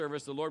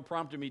service, the Lord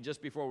prompted me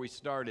just before we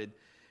started.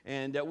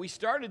 And we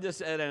started this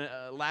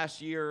at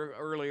last year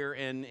earlier,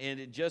 and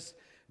it just,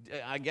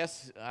 I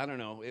guess, I don't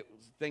know,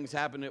 things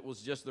happened. It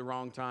was just the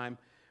wrong time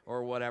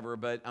or whatever.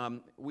 But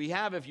we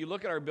have, if you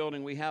look at our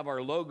building, we have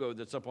our logo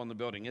that's up on the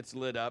building. It's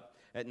lit up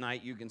at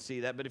night. You can see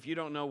that. But if you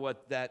don't know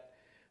what that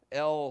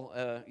L,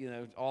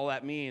 all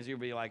that means, you'll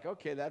be like,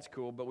 okay, that's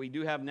cool. But we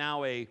do have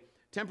now a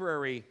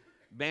temporary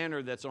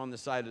banner that's on the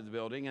side of the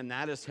building, and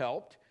that has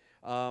helped.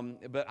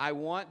 But I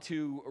want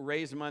to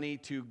raise money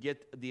to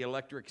get the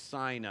electric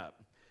sign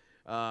up.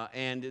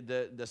 And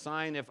the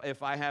sign,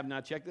 if I have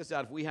not checked this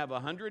out, if we have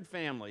 100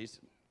 families,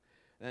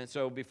 and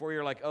so before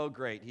you're like, oh,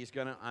 great,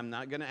 I'm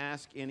not going to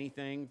ask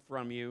anything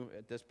from you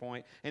at this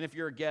point. And if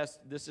you're a guest,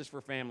 this is for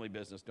family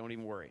business. Don't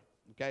even worry,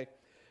 okay?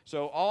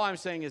 So all I'm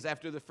saying is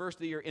after the first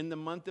of the year, in the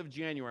month of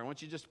January, I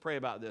want you to just pray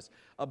about this.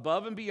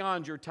 Above and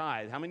beyond your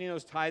tithe. How many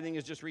knows tithing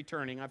is just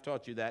returning? I've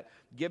taught you that.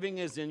 Giving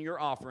is in your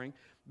offering.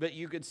 But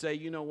you could say,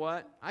 you know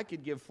what? I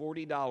could give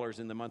 $40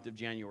 in the month of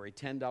January,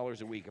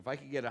 $10 a week. If I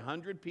could get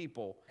 100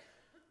 people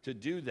to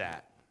do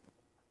that,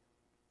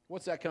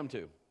 what's that come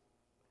to?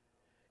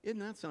 Isn't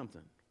that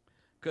something?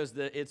 Because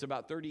it's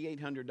about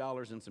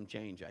 $3,800 and some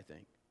change, I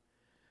think.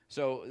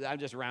 So I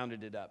just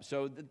rounded it up.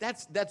 So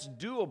that's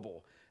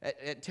doable.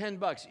 At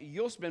 $10,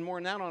 you'll spend more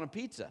than that on a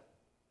pizza.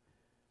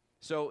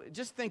 So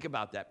just think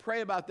about that.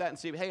 Pray about that and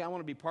see, hey, I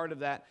want to be part of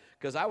that,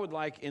 because I would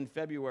like in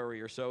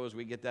February or so, as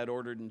we get that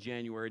ordered in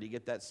January, to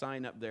get that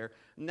sign up there.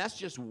 And that's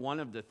just one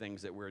of the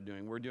things that we're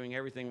doing. We're doing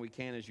everything we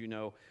can, as you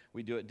know.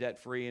 We do it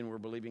debt-free, and we're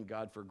believing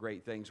God for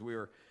great things.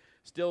 We're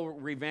still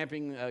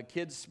revamping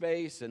kids'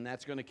 space, and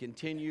that's going to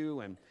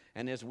continue.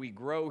 And as we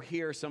grow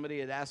here, somebody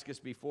had asked us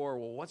before,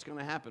 well, what's going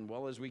to happen?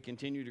 Well, as we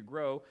continue to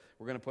grow,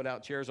 we're going to put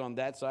out chairs on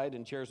that side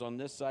and chairs on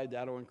this side.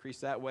 That'll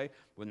increase that way.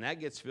 When that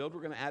gets filled,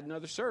 we're going to add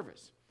another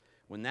service.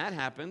 When that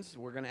happens,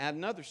 we're going to add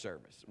another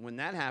service. When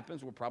that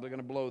happens, we're probably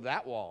going to blow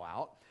that wall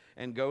out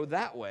and go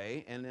that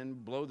way, and then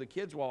blow the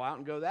kids' wall out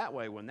and go that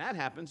way. When that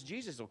happens,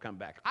 Jesus will come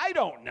back. I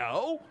don't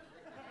know.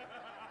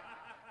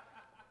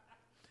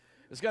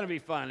 It's going to be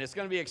fun. It's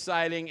going to be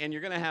exciting, and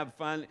you're going to have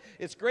fun.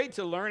 It's great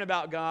to learn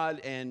about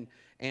God and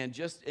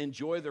just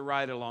enjoy the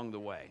ride along the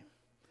way.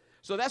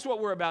 So that's what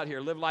we're about here,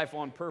 live life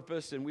on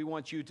purpose, and we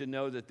want you to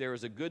know that there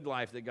is a good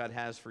life that God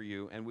has for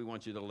you, and we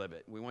want you to live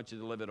it. We want you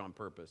to live it on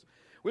purpose.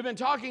 We've been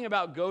talking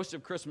about ghosts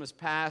of Christmas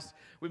past.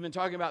 We've been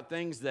talking about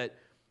things that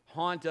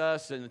haunt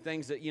us and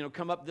things that,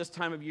 come up this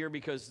time of year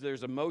because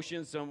there's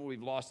emotions.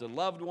 We've lost a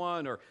loved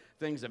one, or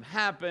things have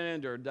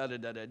happened, or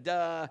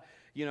da-da-da-da-da.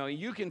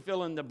 You can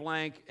fill in the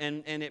blank,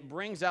 and it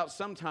brings out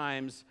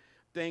sometimes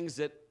things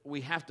that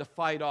we have to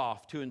fight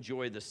off to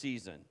enjoy the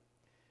season.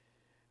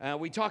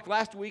 We talked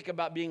last week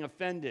about being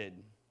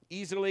offended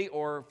easily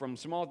or from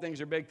small things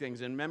or big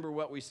things. And remember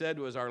what we said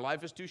was our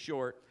life is too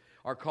short,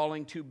 our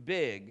calling too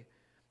big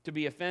to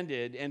be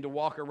offended and to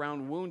walk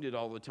around wounded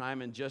all the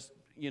time and just,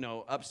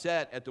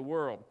 upset at the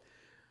world.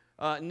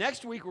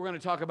 Next week, we're going to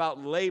talk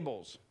about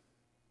labels.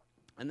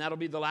 And that'll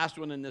be the last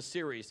one in this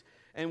series.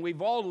 And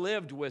we've all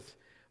lived with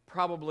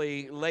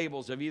probably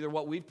labels of either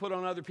what we've put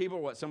on other people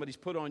or what somebody's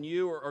put on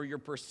you, or your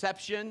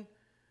perception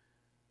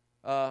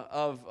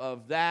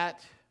of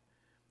that.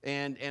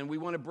 And we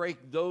want to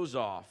break those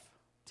off.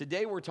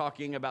 Today we're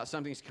talking about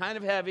something that's kind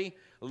of heavy,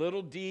 a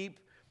little deep,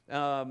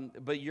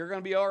 but you're going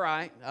to be all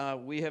right.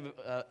 We have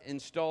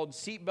installed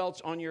seat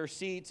belts on your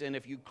seats, and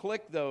if you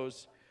click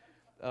those,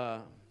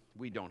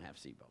 we don't have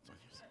seat belts on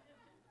your seats.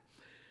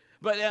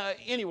 But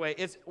anyway,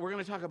 we're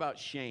going to talk about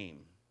shame.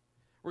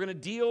 We're going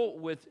to deal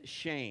with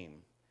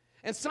shame.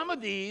 And some of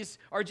these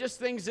are just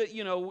things that,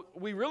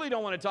 we really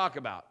don't want to talk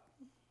about.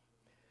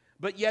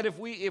 But yet if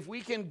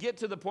we can get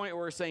to the point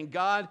where we're saying,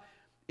 God,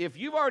 if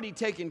you've already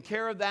taken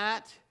care of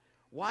that,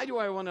 why do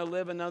I want to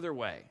live another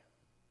way?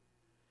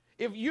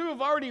 If you have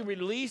already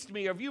released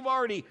me, or if you've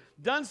already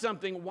done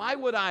something, why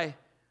would I?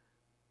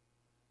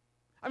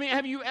 I mean,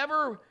 have you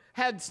ever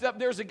had stuff?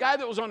 There's a guy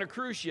that was on a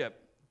cruise ship.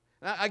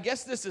 I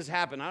guess this has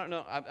happened. I don't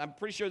know. I'm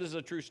pretty sure this is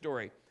a true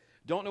story.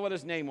 Don't know what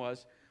his name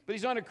was. But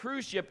he's on a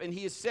cruise ship, and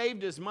he has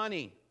saved his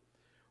money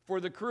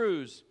for the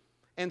cruise.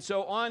 And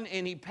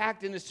he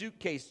packed in a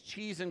suitcase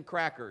cheese and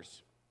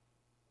crackers.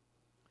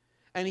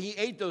 And he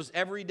ate those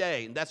every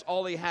day. That's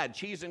all he had,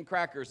 cheese and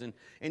crackers. And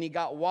he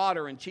got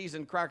water and cheese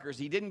and crackers.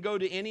 He didn't go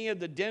to any of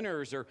the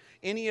dinners or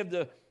any of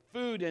the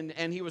food.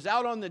 And he was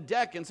out on the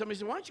deck. And somebody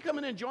said, why don't you come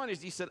in and join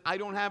us? He said, I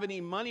don't have any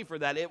money for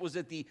that. It was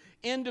at the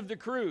end of the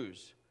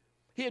cruise.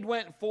 He had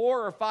went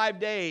 4 or 5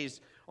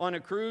 days on a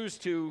cruise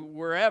to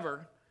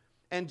wherever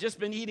and just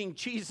been eating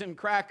cheese and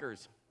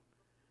crackers.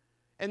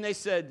 And they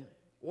said,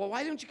 well,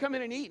 why don't you come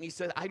in and eat? And he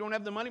said, I don't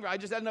have the money. I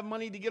just had enough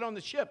money to get on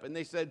the ship. And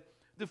they said,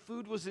 the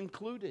food was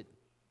included.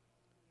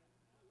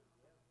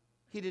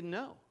 He didn't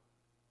know.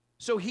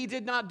 So he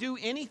did not do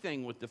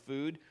anything with the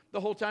food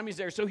the whole time he's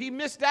there. So he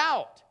missed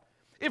out.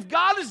 If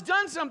God has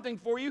done something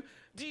for you,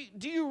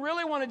 do you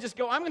really want to just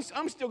go,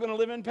 I'm still going to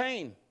live in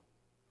pain?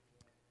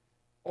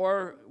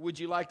 Or would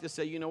you like to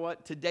say, you know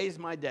what, today's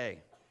my day.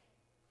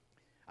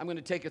 I'm going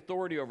to take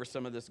authority over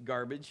some of this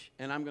garbage,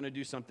 and I'm going to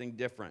do something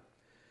different.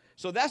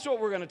 So that's what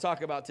we're going to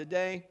talk about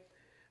today,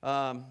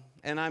 and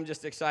I'm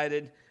just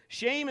excited.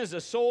 Shame is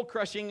a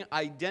soul-crushing,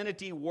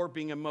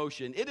 identity-warping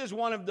emotion. It is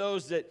one of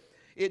those that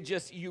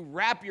you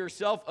wrap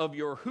yourself of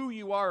who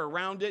you are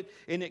around it,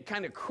 and it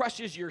kind of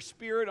crushes your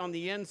spirit on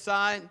the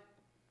inside.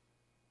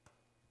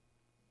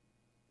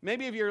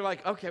 Maybe if you're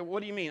like, okay,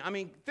 what do you mean? I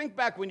mean, think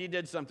back when you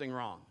did something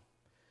wrong.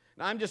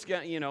 Now, I'm just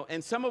going to,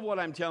 and some of what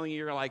I'm telling you,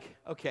 you're like,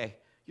 okay,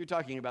 you're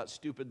talking about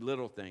stupid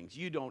little things.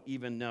 You don't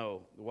even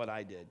know what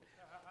I did.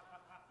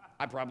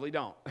 I probably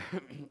don't.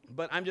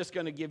 But I'm just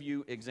going to give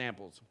you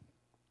examples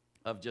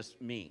of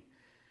just me.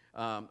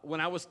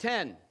 When I was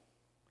 10,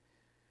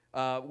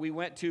 we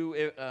went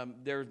to,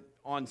 there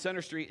on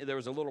Center Street, there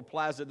was a little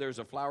plaza. There's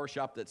a flower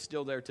shop that's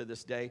still there to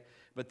this day.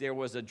 But there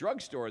was a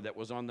drugstore that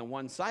was on the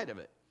one side of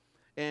it.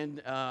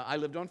 And I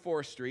lived on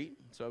Forest Street,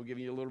 so I'll give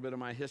you a little bit of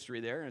my history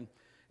there.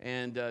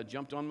 And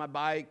jumped on my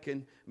bike,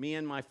 and me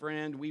and my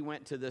friend, we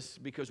went to this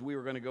because we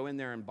were going to go in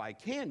there and buy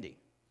candy.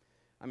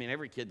 I mean,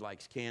 every kid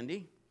likes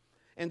candy.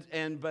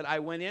 But I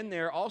went in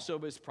there also,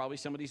 but it's probably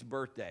somebody's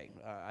birthday.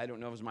 I don't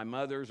know if it was my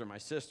mother's or my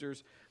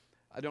sister's.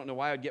 I don't know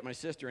why I'd get my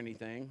sister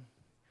anything.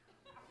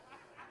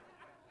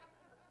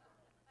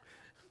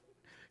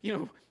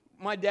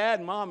 My dad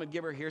and mom would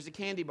give her, here's a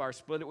candy bar,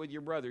 split it with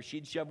your brother.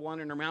 She'd shove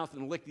one in her mouth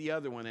and lick the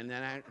other one, and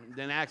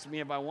then ask me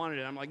if I wanted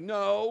it. I'm like,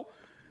 no.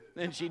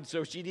 And she'd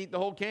eat the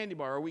whole candy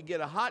bar. Or we'd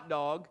get a hot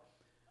dog.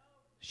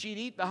 She'd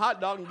eat the hot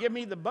dog and give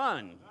me the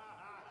bun.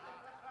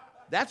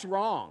 That's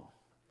wrong.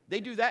 They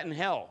do that in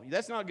hell.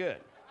 That's not good.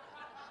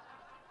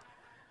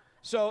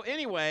 So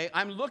anyway,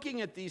 I'm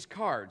looking at these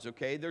cards,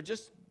 okay? They're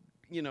just,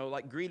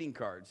 like greeting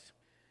cards.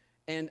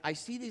 And I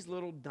see these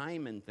little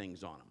diamond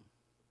things on them.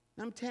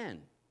 I'm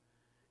 10.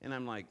 And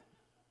I'm like,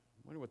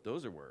 I wonder what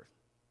those are worth.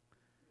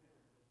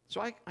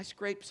 So I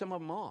scraped some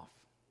of them off.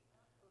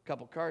 A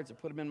couple cards, I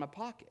put them in my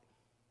pocket.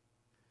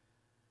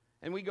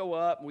 And we go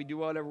up, and we do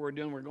whatever we're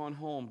doing, we're going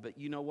home. But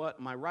you know what?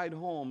 My ride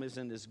home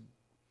isn't as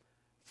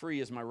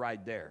free as my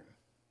ride there.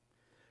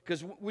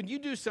 Because when you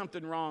do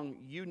something wrong,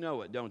 you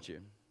know it, don't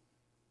you?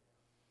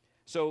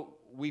 So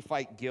we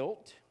fight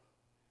guilt,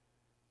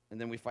 and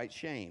then we fight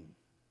shame.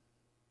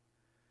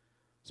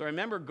 So I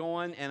remember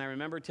going, and I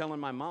remember telling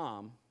my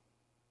mom,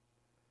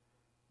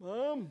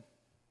 Mom,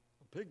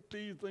 I picked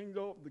these things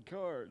off the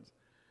cards.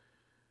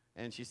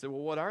 And she said,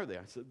 well, what are they?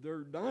 I said, they're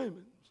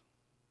diamonds.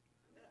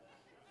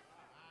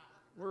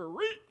 We're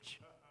rich.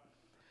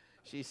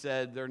 She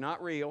said, they're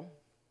not real.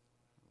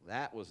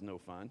 That was no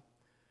fun.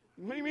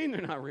 What do you mean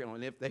they're not real?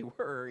 And if they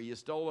were, you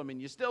stole them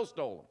and you still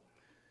stole them.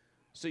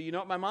 So you know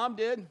what my mom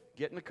did?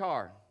 Get in the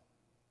car.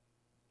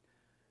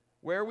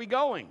 Where are we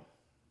going?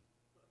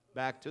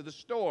 Back to the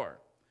store.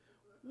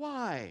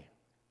 Why?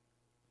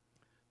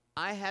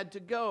 I had to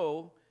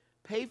go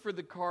pay for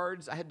the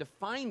cards. I had to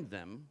find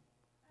them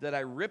that I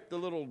ripped the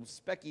little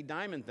specky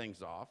diamond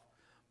things off.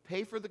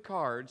 Pay for the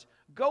cards,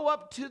 go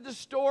up to the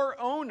store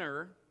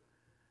owner,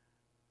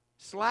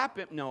 slap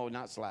him, no,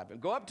 not slap him,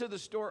 go up to the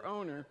store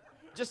owner,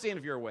 just seeing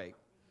if you're awake,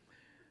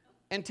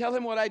 and tell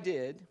him what I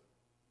did,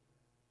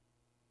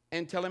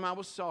 and tell him I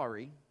was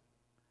sorry.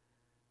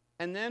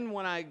 And then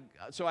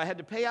so I had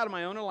to pay out of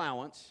my own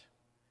allowance,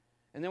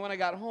 and then when I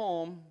got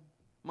home,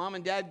 Mom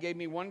and Dad gave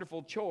me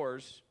wonderful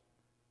chores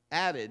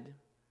added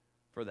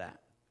for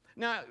that.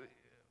 Now,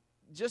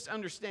 just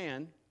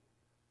understand,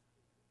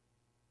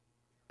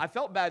 I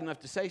felt bad enough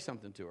to say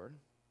something to her,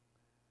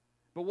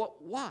 but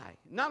why?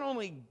 Not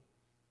only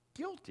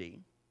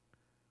guilty,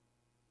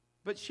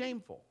 but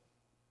shameful.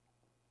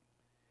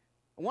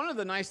 One of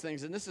the nice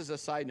things, and this is a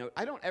side note,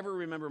 I don't ever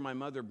remember my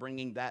mother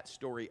bringing that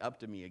story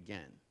up to me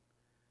again.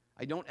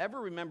 I don't ever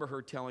remember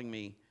her telling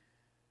me,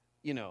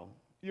 you're no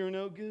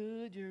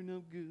good, you're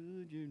no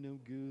good, you're no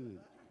good.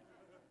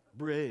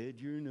 Bread,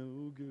 you're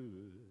no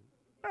good.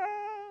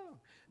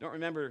 Don't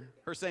remember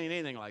her saying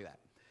anything like that.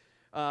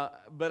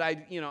 But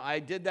I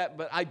did that.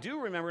 But I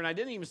do remember, and I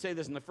didn't even say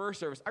this in the first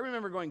service, I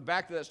remember going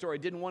back to that store. I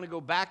didn't want to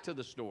go back to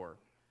the store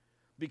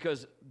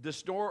because the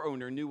store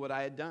owner knew what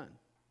I had done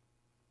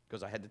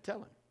because I had to tell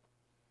him.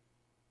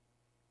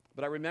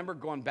 But I remember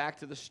going back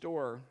to the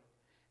store,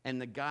 and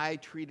the guy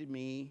treated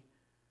me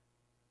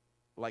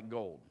like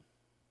gold.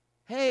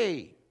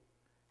 Hey,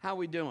 how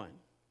we doing?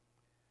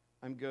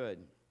 I'm good.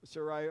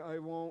 Sir, I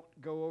won't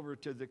go over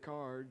to the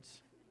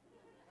cards.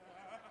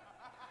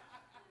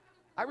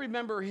 I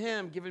remember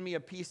him giving me a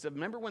piece of,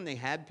 remember when they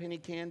had penny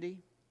candy?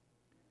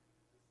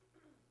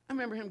 I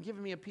remember him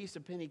giving me a piece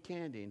of penny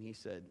candy, and he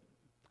said,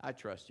 I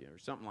trust you, or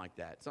something like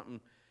that.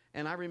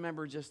 And I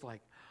remember just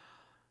like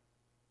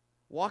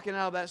walking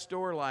out of that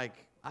store like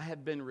I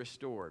had been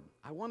restored.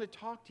 I want to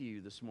talk to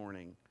you this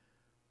morning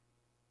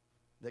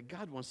that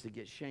God wants to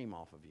get shame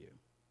off of you.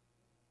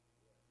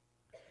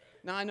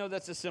 Now, I know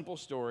that's a simple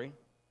story,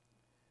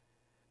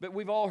 but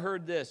we've all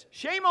heard this.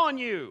 Shame on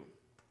you.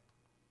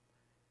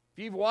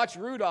 If you've watched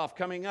Rudolph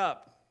coming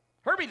up,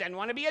 Herbie doesn't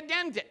want to be a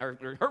dentist, or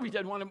Herbie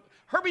doesn't want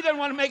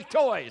to make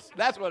toys.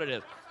 That's what it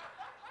is.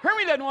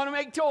 Herbie doesn't want to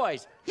make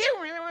toys. He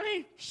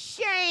me?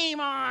 Shame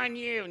on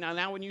you.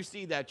 Now when you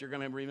see that, you're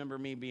going to remember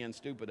me being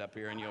stupid up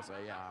here, and you'll say,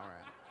 yeah, all right.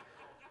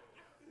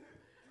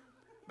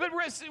 But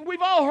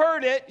we've all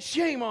heard it.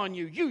 Shame on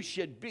you. You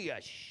should be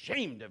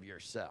ashamed of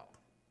yourself.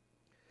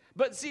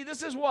 But see,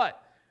 this is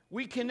what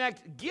we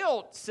connect.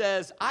 Guilt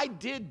says, I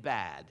did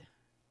bad.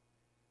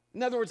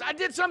 In other words, I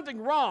did something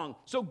wrong,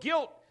 so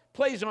guilt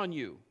plays on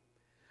you.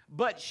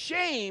 But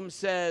shame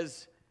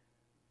says,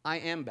 I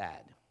am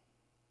bad.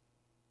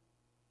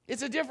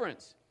 It's a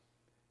difference.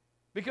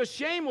 Because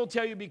shame will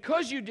tell you,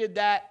 because you did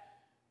that,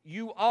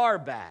 you are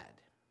bad.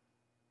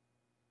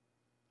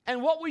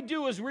 And what we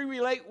do is we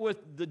relate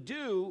with the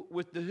do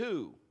with the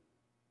who.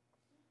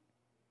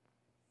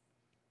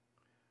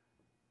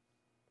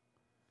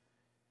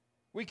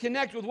 We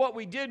connect with what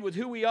we did with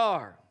who we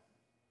are.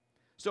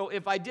 So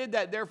if I did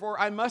that, therefore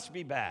I must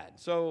be bad.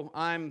 So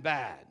I'm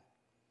bad.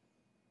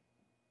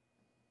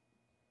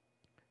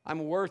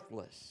 I'm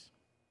worthless.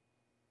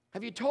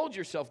 Have you told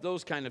yourself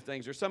those kind of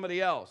things or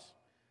somebody else?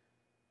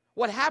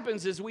 What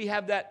happens is we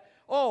have that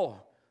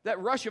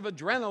rush of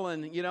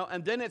adrenaline,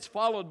 and then it's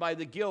followed by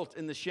the guilt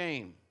and the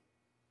shame.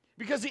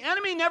 Because the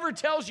enemy never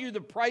tells you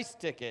the price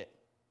ticket.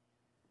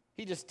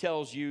 He just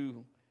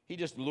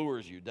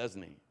lures you,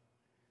 doesn't he?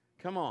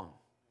 Come on.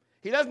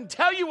 He doesn't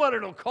tell you what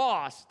it'll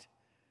cost.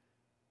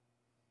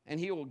 And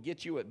he will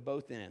get you at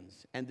both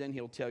ends. And then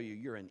he'll tell you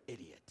you're an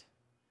idiot.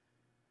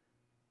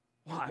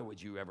 Why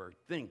would you ever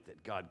think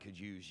that God could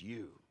use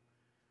you?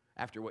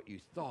 After what you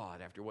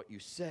thought, after what you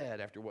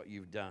said, after what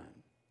you've done.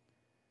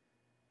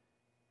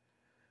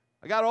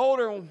 I got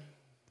older,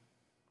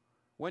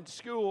 went to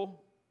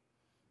school.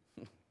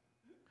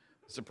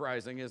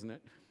 Surprising, isn't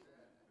it?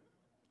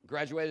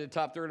 Graduated the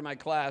top third of my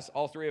class.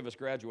 All three of us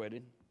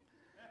graduated.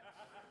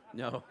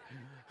 No,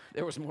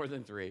 there was more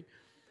than three.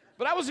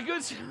 But I was a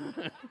good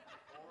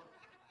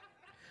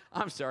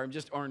I'm sorry, I'm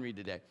just ornery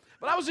today.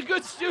 But I was a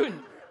good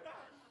student.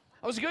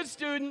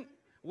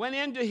 Went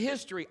into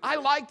history. I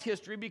liked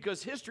history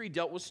because history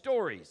dealt with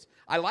stories.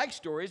 I like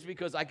stories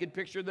because I could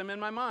picture them in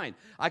my mind.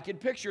 I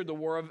could picture the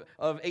War of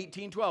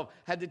 1812.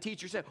 Had the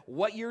teacher say,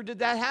 what year did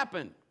that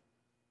happen?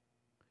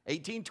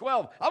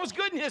 1812. I was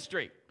good in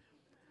history.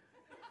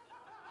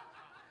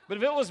 But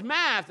if it was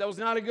math, that was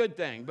not a good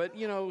thing. But,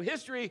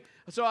 history,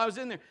 so I was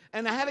in there.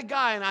 And I had a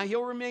guy, and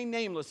he'll remain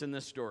nameless in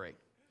this story.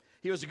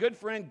 He was a good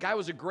friend. Guy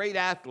was a great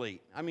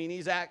athlete. I mean,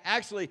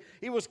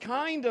 he was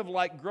kind of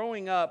like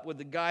growing up with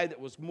the guy that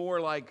was more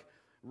like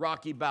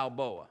Rocky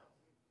Balboa.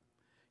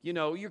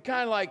 You're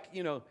kind of like,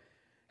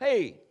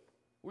 hey,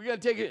 we're going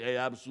to take it. Hey,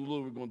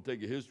 absolutely, we're going to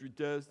take a history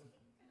test.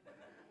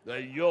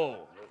 Hey,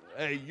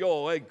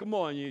 come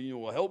on,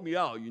 help me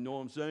out. You know what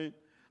I'm saying?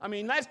 I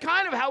mean, that's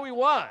kind of how he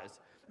was.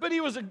 But he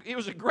was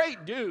a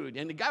great dude,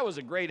 and the guy was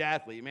a great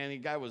athlete. Man, the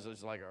guy was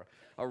just like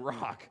a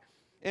rock.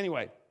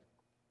 Anyway.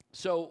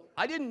 So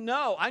I didn't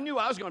know. I knew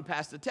I was going to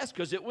pass the test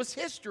because it was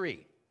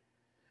history.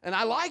 And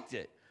I liked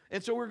it.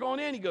 And so we're going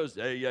in. He goes,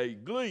 hey,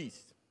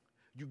 Gleese,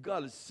 you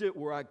got to sit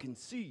where I can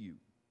see you.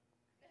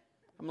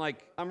 I'm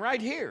like, I'm right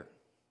here.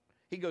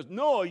 He goes,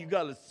 no, you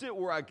got to sit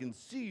where I can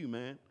see you,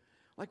 man. I'm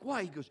like,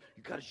 why? He goes,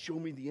 you got to show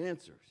me the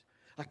answers.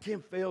 I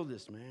can't fail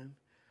this, man.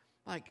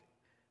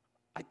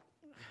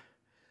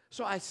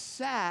 So I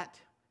sat,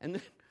 and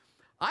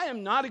I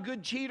am not a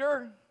good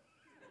cheater.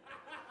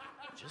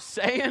 Just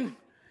saying.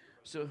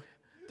 So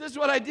this is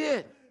what I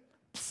did.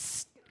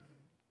 Psst.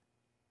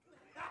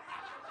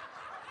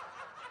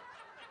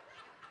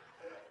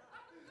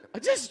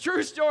 Just a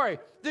true story.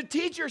 The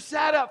teacher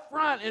sat up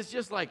front and it's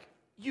just like,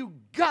 you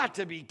got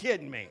to be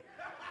kidding me.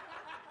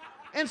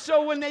 And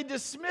so when they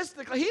dismissed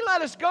the class, he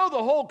let us go the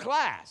whole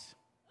class.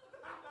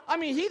 I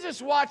mean, he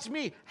just watched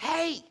me.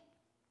 Hey,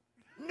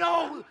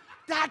 no,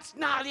 that's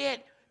not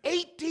it.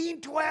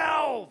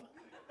 1812.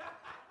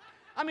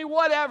 I mean,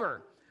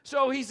 whatever.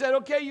 So he said,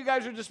 okay, you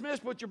guys are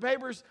dismissed. Put your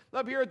papers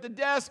up here at the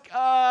desk.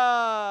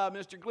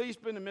 Mr.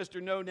 Gleesman and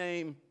Mr. No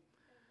Name,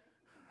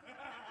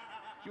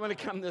 you want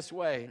to come this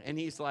way? And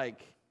he's like,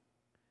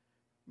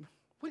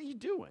 what are you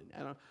doing?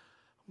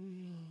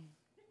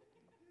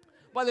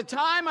 By the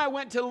time I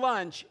went to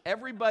lunch,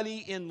 everybody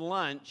in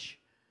lunch,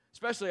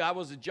 especially I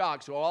was a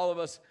jock, so all of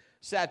us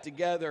sat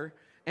together.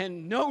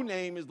 And No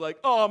Name is like,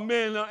 oh,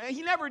 man.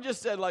 He never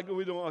just said, like, I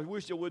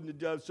wish I wouldn't have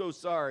done. So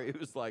sorry. It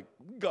was like,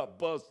 we got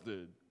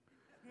busted.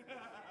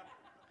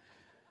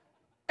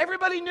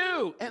 Everybody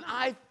knew, and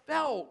I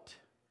felt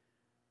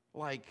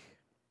like,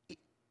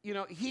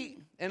 again,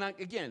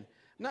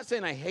 I'm not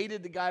saying I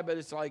hated the guy, but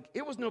it's like,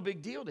 it was no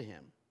big deal to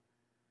him.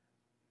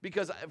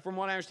 Because from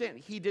what I understand,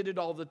 he did it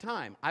all the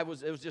time. It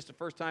was just the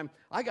first time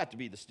I got to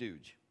be the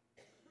stooge.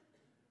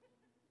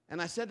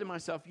 And I said to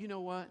myself, you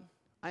know what?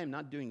 I am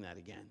not doing that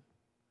again.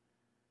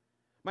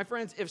 My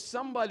friends, if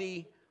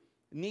somebody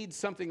needs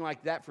something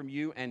like that from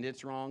you and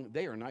it's wrong,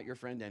 they are not your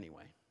friend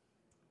anyway.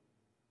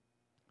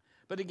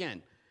 But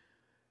again,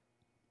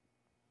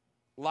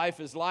 life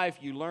is life,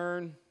 you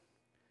learn.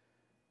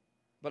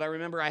 But I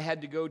remember I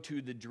had to go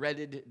to the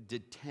dreaded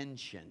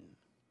detention.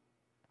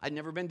 I'd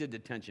never been to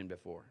detention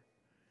before.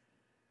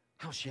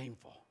 How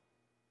shameful.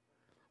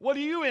 What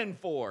are you in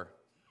for?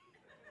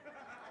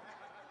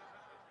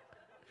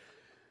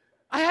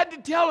 had to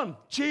tell him,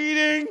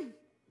 cheating.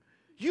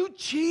 You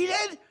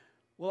cheated?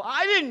 Well,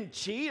 I didn't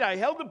cheat. I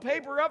held the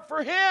paper up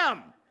for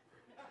him.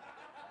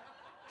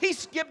 He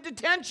skipped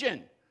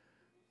detention.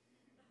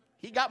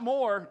 He got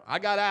more. I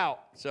got out.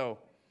 So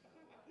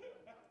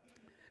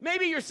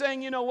maybe you're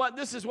saying, you know what?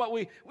 This is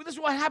what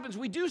happens.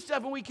 We do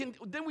stuff and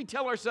then we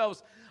tell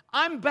ourselves,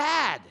 I'm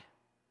bad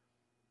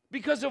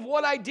because of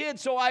what I did.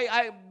 So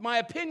my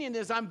opinion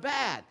is I'm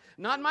bad.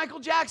 Not Michael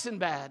Jackson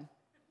bad.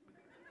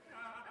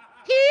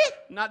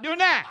 Not doing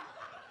that.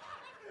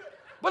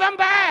 But I'm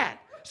bad.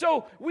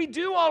 So we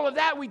do all of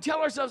that. We tell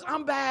ourselves,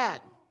 I'm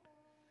bad.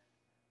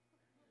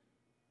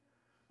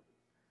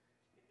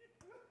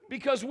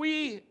 Because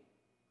we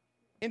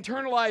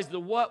internalize the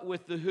what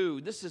with the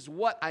who. This is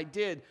what I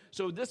did,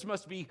 so this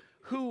must be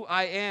who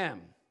I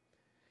am.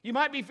 You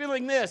might be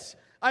feeling this.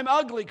 I'm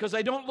ugly because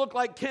I don't look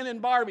like Ken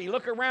and Barbie.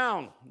 Look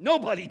around.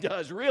 Nobody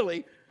does,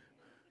 really.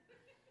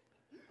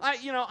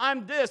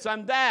 I'm this,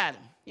 I'm that.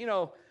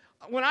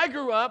 When I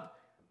grew up,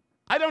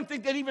 I don't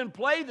think they'd even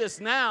play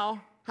this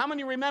now. How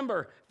many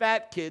remember?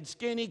 Fat kids,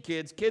 skinny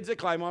kids, kids that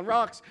climb on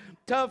rocks,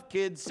 tough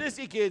kids,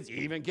 sissy kids,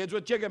 even kids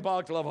with chicken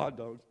pox love hot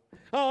dogs.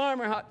 Oh,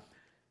 armor hot.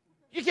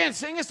 You can't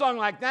sing a song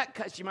like that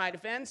because you might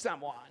offend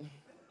someone.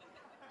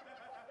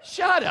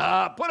 Shut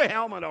up. Put a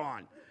helmet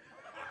on.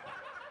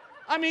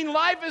 I mean,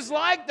 life is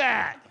like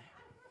that.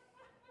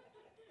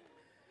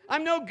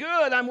 I'm no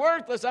good. I'm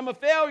worthless. I'm a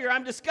failure.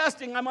 I'm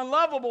disgusting. I'm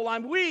unlovable.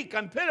 I'm weak.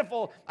 I'm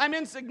pitiful. I'm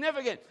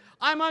insignificant.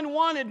 I'm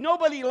unwanted.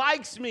 Nobody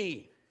likes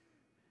me.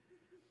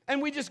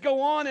 And we just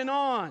go on and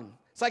on.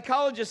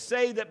 Psychologists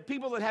say that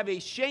people that have a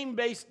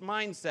shame-based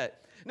mindset.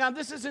 Now,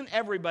 this isn't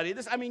everybody.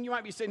 You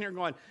might be sitting here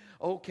going,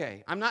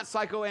 okay, I'm not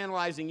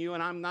psychoanalyzing you,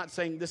 and I'm not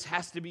saying this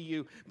has to be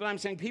you, but I'm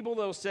saying people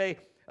that will say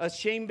a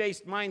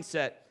shame-based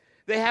mindset,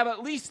 they have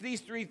at least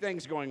these three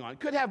things going on.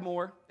 Could have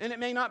more, and it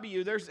may not be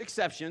you. There's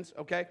exceptions,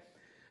 okay?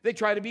 They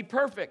try to be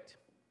perfect.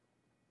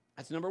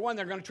 That's number one.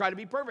 They're going to try to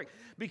be perfect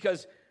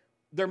because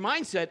their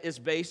mindset is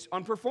based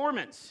on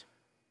performance.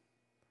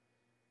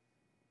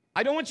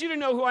 I don't want you to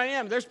know who I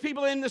am. There's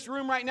people in this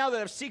room right now that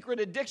have secret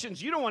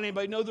addictions. You don't want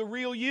anybody to know the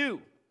real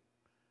you.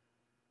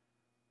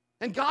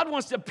 And God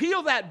wants to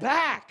peel that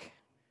back.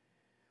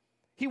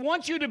 He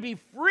wants you to be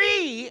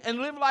free and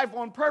live life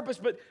on purpose,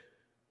 but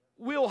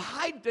we'll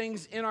hide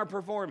things in our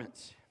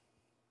performance.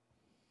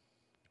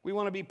 We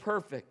want to be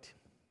perfect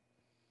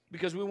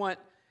because we want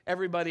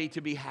everybody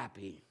to be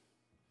happy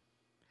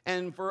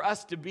and for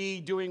us to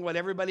be doing what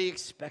everybody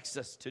expects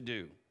us to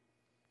do.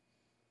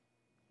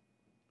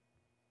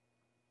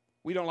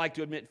 We don't like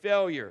to admit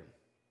failure.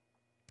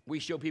 We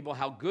show people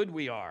how good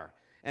we are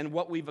and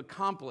what we've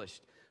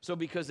accomplished. So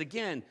because,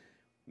 again,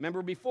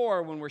 remember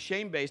before when we're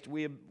shame-based,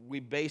 we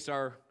base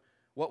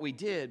what we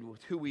did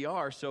with who we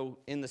are. So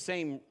in the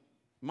same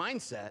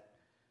mindset,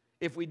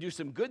 if we do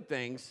some good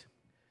things,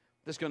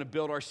 that's going to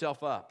build ourselves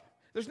up.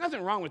 There's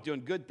nothing wrong with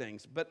doing good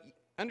things, but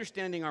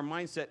understanding our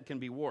mindset can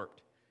be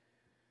warped.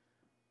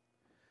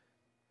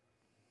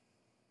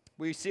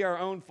 We see our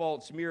own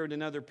faults mirrored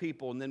in other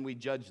people, and then we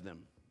judge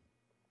them.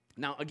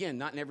 Now, again,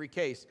 not in every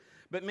case,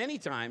 but many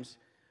times,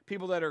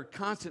 people that are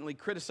constantly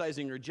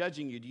criticizing or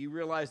judging you, do you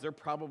realize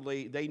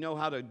they know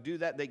how to do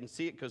that? They can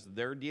see it because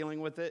they're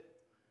dealing with it?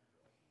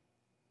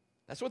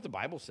 That's what the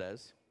Bible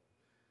says.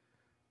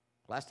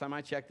 Last time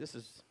I checked, this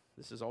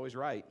is always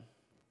right.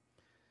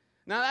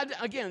 Now,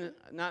 again,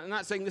 I'm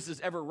not saying this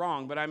is ever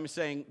wrong, but I'm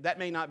saying that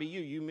may not be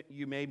you.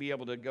 You may be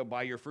able to go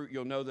buy your fruit.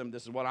 You'll know them.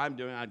 This is what I'm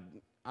doing.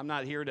 I'm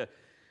not here to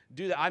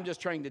do that. I'm just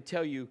trying to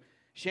tell you,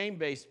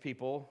 shame-based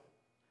people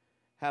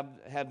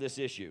have this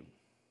issue.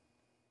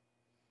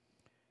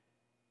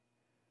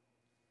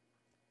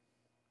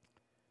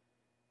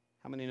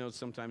 How many know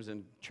sometimes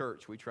in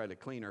church we try to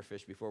clean our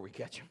fish before we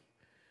catch them?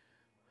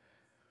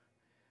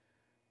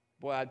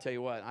 Boy, I tell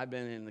you what, I've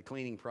been in the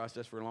cleaning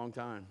process for a long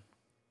time.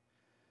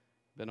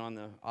 Been on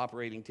the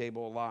operating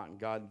table a lot, and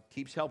God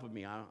keeps helping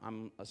me.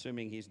 I'm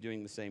assuming He's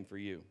doing the same for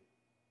you.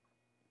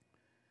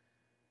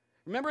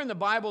 Remember in the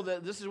Bible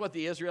that this is what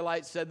the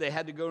Israelites said. They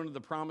had to go into the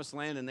promised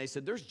land, and they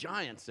said, there's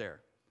giants there.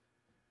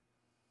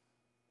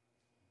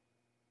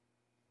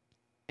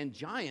 And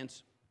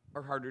giants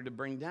are harder to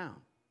bring down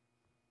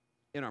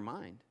in our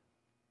mind.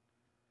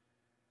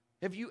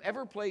 Have you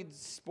ever played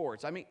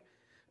sports? I mean,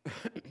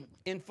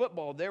 in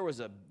football, there was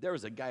a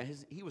guy,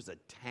 he was a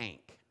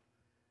tank.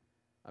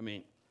 I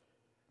mean,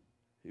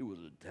 he was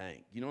a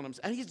tank. You know what I'm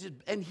saying?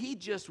 And he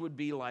just would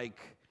be like,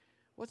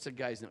 what's the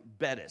guy's name?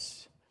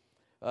 Bettis.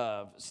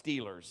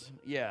 Steelers.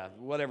 Yeah,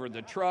 whatever.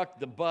 The truck,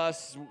 the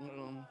bus.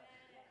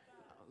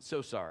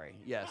 So sorry.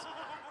 Yes.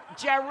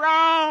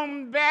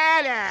 Jerome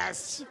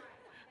Bettis.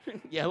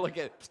 Yeah, look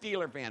at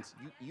Steeler fans.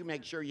 You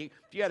make sure if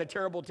you had a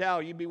terrible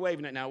towel, you'd be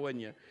waving it now,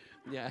 wouldn't you?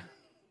 Yeah.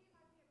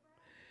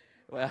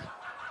 Well.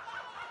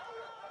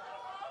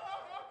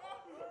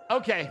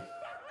 Okay.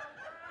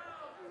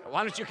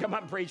 Why don't you come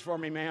up and preach for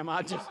me, ma'am?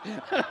 I'll just.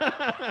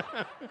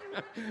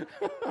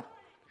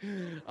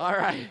 All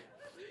right.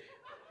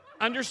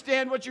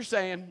 Understand what you're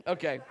saying.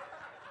 Okay.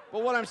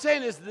 Well, what I'm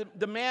saying is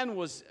the man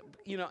was,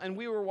 and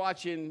we were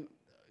watching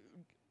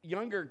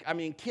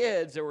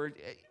kids that were,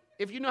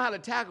 if you know how to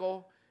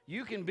tackle,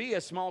 you can be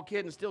a small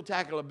kid and still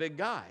tackle a big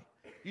guy.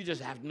 You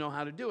just have to know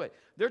how to do it.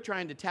 They're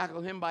trying to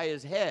tackle him by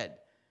his head.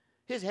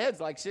 His head's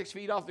like 6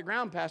 feet off the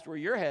ground past where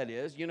your head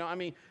is. You're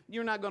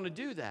not going to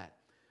do that.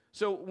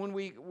 So when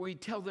we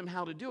tell them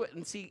how to do it,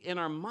 and see, in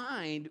our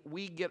mind,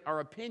 we get our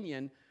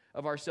opinion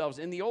of ourselves.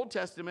 In the Old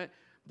Testament,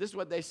 this is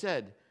what they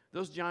said.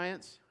 Those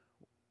giants,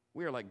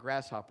 we are like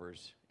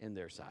grasshoppers in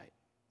their sight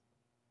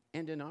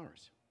and in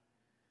ours.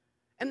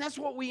 And that's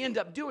what we end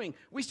up doing.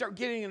 We start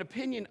getting an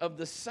opinion of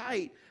the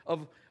sight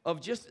of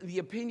just the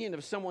opinion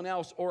of someone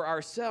else or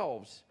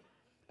ourselves.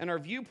 And our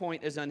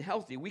viewpoint is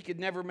unhealthy. We could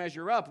never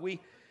measure up. We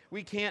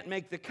can't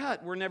make the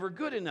cut. We're never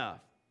good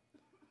enough.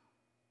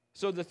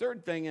 So the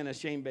third thing in a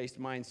shame-based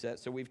mindset,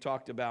 so we've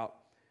talked about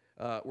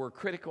we're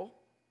critical.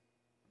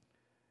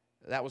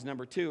 That was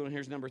number 2, and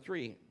here's number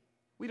 3.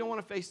 We don't want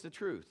to face the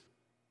truth.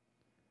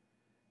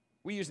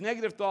 We use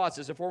negative thoughts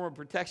as a form of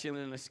protection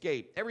and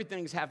escape.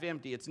 Everything's half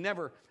empty. It's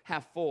never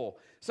half full.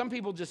 Some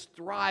people just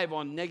thrive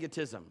on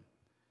negativism.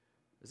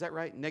 Is that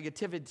right?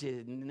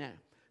 Negativity.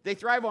 They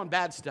thrive on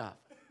bad stuff,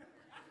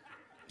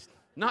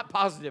 not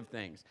positive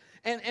things.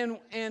 And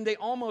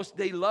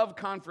they love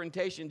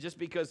confrontation just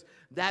because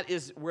that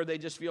is where they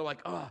just feel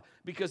like,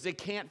 because they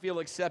can't feel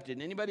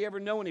accepted. Anybody ever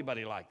know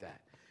anybody like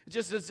that?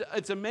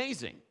 It's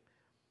amazing.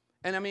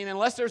 And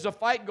unless there's a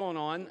fight going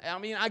on,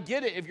 I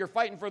get it if you're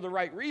fighting for the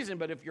right reason,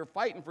 but if you're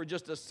fighting for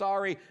just a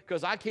sorry,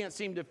 because I can't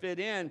seem to fit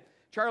in,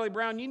 Charlie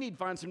Brown, you need to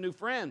find some new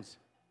friends.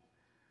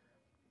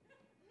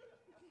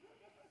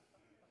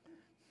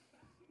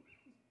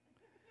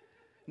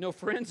 No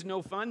friends,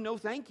 no fun, no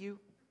thank you.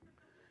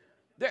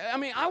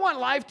 I want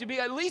life to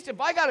be, at least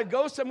if I got to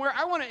go somewhere,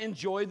 I want to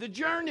enjoy the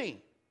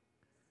journey.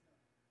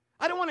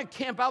 I don't want to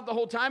camp out the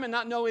whole time and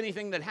not know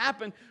anything that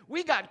happened.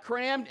 We got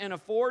crammed in a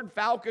Ford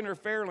Falcon or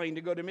Fairlane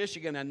to go to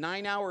Michigan, a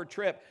 9-hour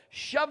trip,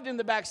 shoved in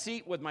the back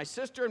seat with my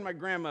sister and my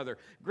grandmother.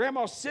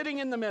 Grandma sitting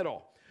in the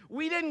middle.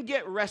 We didn't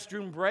get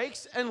restroom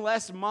breaks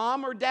unless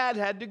mom or dad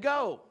had to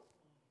go.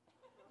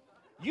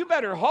 You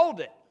better hold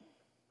it.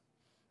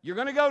 You're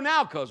going to go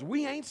now because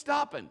we ain't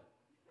stopping.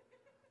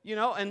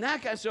 And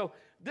that guy, so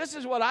this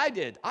is what I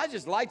did. I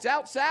just lights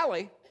out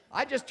Sally.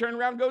 I just turned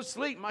around and go to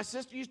sleep. My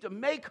sister used to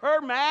make her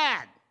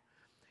mad.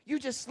 You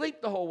just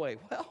sleep the whole way.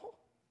 Well,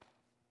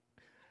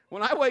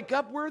 when I wake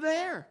up, we're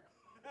there.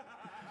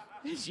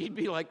 And she'd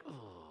be like,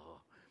 oh.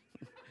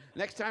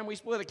 Next time we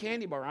split a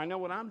candy bar, I know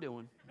what I'm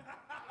doing.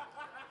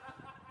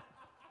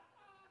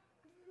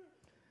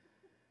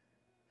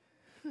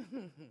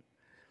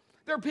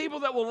 There are people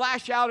that will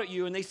lash out at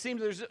you and they seem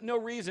there's no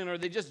reason, or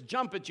they just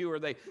jump at you, or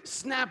they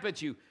snap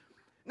at you.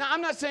 Now,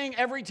 I'm not saying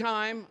every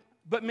time,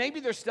 but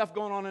maybe there's stuff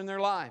going on in their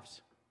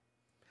lives.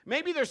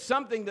 Maybe there's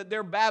something that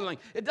they're battling.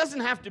 It doesn't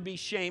have to be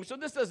shame, so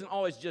this doesn't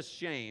always just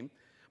shame.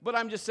 But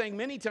I'm just saying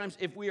many times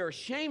if we are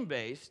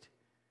shame-based,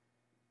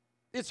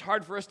 it's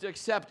hard for us to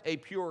accept a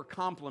pure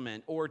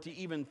compliment or to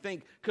even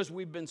think, because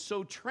we've been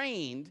so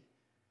trained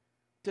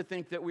to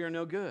think that we are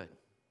no good,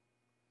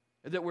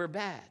 that we're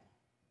bad.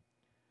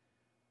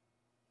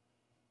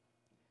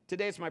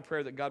 Today it's my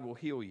prayer that God will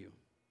heal you.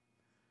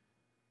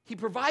 He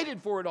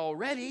provided for it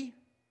already.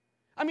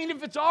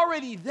 If it's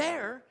already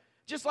there,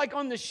 just like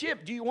on the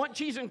ship, do you want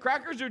cheese and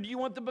crackers or do you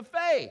want the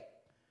buffet?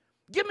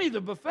 Give me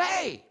the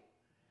buffet.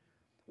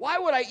 Why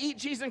would I eat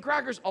cheese and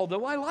crackers,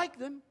 although I like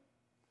them?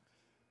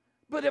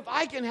 But if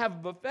I can have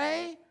a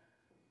buffet,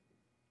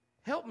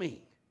 help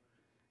me.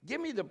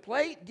 Give me the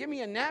plate, give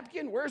me a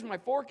napkin, where's my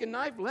fork and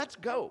knife? Let's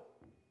go.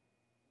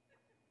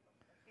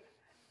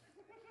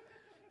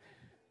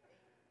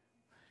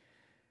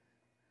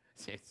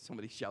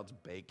 Somebody shouts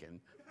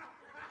bacon.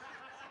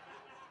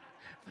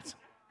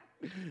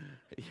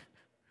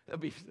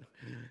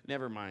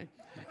 Never mind.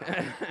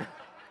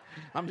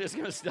 I'm just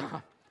going to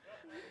stop.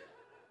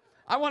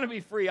 I want to be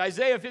free.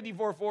 Isaiah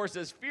 54:4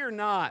 says, fear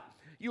not,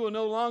 you will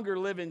no longer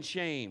live in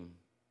shame.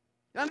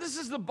 Now, this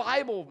is the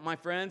Bible, my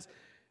friends.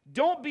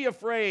 Don't be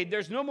afraid.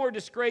 There's no more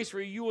disgrace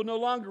for you. You will no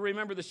longer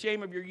remember the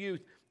shame of your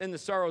youth and the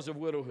sorrows of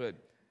widowhood.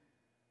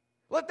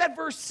 Let that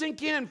verse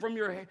sink in from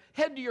your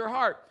head to your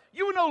heart.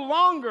 You will no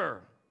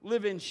longer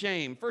live in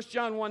shame. 1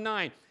 John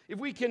 1:9. If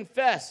we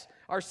confess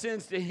our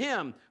sins to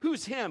him,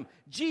 who's him?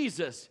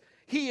 Jesus.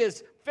 He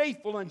is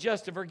faithful and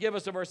just to forgive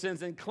us of our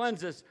sins and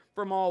cleanse us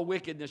from all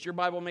wickedness. Your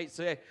Bible might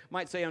say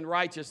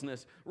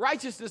unrighteousness.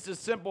 Righteousness is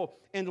simple.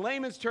 In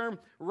layman's term,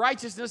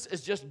 righteousness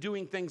is just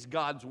doing things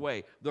God's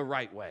way, the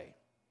right way.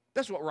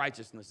 That's what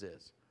righteousness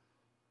is.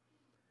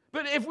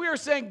 But if we are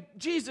saying,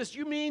 Jesus,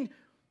 you mean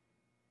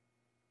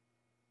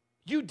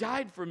you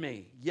died for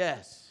me?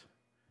 Yes.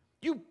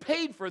 You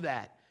paid for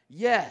that?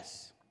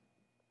 Yes.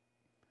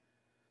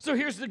 So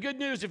here's the good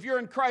news. If you're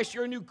in Christ,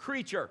 you're a new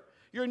creature.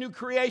 You're a new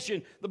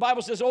creation. The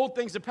Bible says old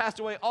things have passed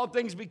away, all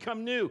things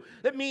become new.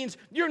 That means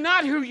you're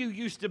not who you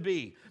used to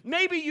be.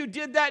 Maybe you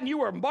did that and you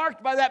were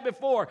marked by that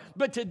before,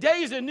 but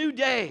today is a new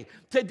day.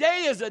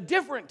 Today is a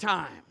different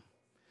time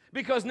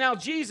Because now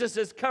Jesus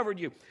has covered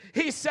you.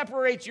 He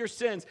separates your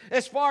sins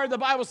as far, the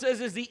Bible says,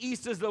 as the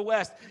east is the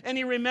west, and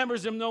he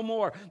remembers them no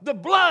more. The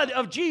blood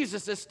of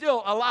Jesus is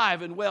still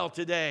alive and well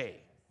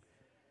today.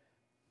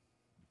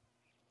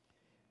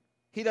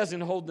 He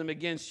doesn't hold them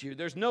against you.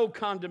 There's no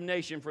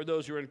condemnation for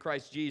those who are in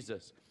Christ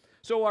Jesus.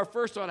 So our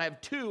first thought, I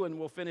have two, and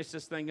we'll finish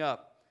this thing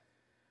up.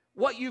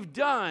 What you've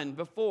done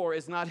before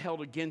is not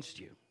held against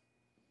you.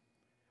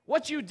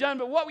 What you've done,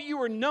 but what you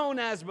were known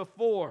as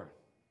before.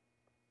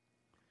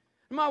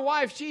 My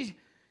wife,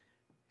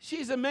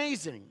 she's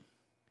amazing.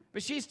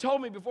 But she's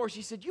told me before,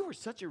 she said, you were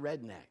such a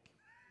redneck.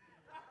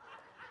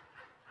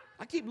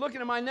 I keep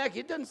looking at my neck.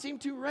 It doesn't seem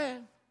too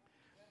red.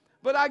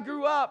 But I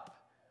grew up.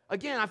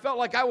 Again, I felt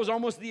like I was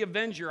almost the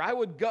avenger. I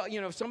would go,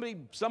 if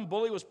some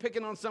bully was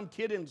picking on some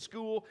kid in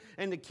school,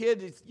 and the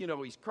kid is,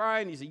 he's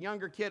crying, he's a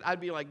younger kid, I'd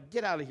be like,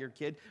 get out of here,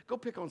 kid. Go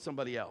pick on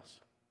somebody else.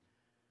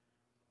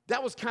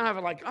 That was kind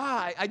of like,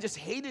 I just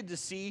hated to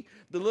see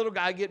the little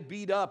guy get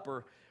beat up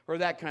or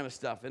that kind of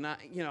stuff. And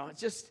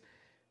it's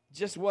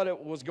just what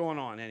it was going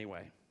on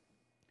anyway.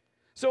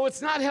 So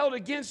it's not held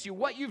against you,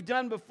 what you've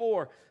done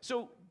before.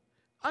 So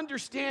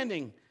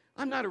understanding,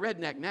 I'm not a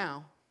redneck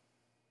now.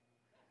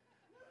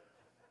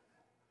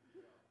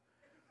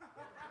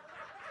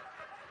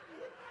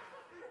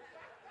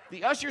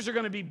 The ushers are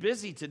going to be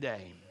busy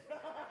today.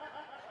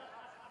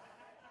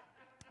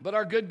 But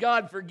our good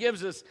God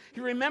forgives us. He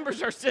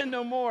remembers our sin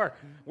no more.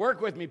 Work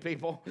with me,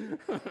 people.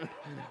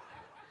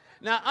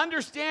 Now,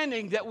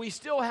 understanding that we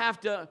still have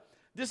to,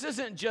 this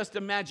isn't just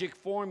a magic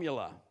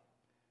formula.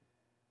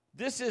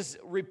 This is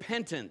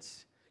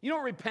repentance. You know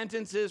what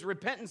repentance is?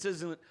 Repentance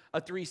isn't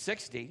a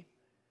 360.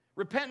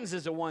 Repentance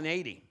is a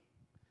 180.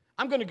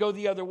 I'm going to go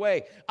the other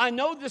way. I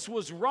know this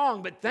was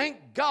wrong, but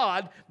thank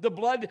God the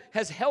blood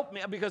has helped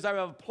me because I've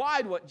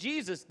applied what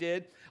Jesus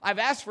did. I've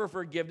asked for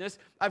forgiveness.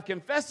 I've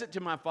confessed it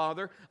to my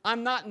Father.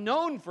 I'm not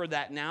known for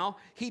that now.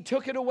 He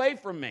took it away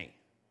from me.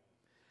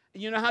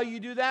 You know how you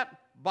do that?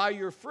 By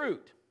your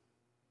fruit.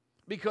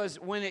 Because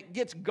when it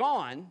gets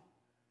gone,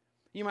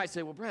 you might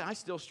say, well, Brad, I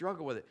still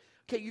struggle with it.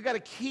 Okay, you got to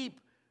keep,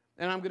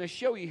 and I'm going to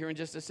show you here in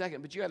just a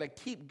second, but you got to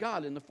keep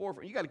God in the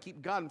forefront. You got to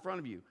keep God in front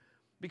of you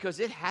because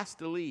it has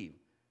to leave.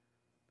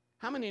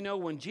 How many know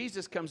when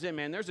Jesus comes in,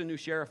 man, there's a new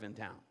sheriff in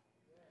town?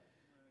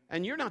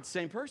 And you're not the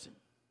same person.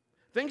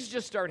 Things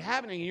just start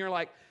happening, and you're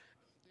like,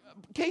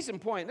 case in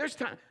point, there's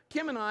time.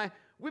 Kim and I,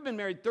 we've been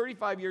married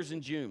 35 years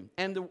in June.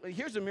 And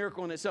here's a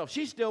miracle in itself.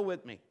 She's still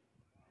with me.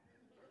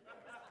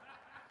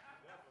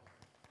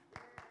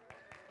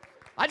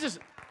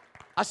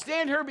 I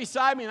stand her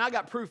beside me, and I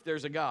got proof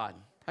there's a God.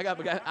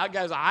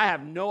 I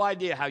have no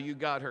idea how you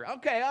got her.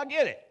 Okay, I'll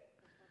get it.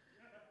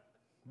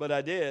 But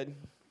I did.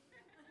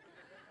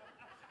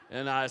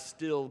 And I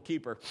still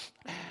keep her.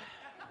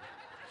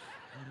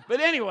 But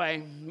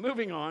anyway,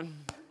 moving on.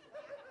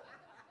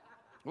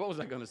 What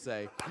was I going to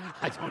say?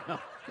 I don't know.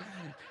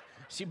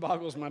 She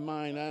boggles my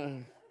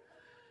mind.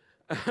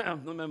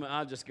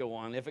 I'll just go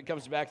on. If it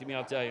comes back to me,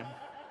 I'll tell you.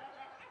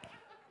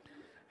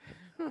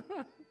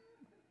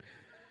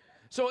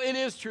 So it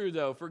is true,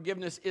 though.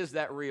 Forgiveness is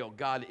that real.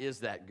 God is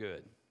that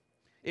good.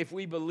 If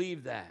we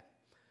believe that.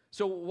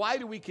 So why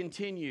do we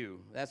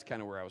continue? That's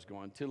kind of where I was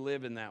going, to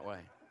live in that way.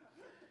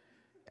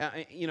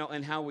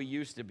 And how we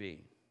used to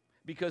be.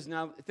 Because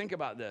now, think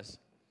about this.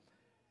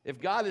 If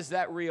God is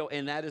that real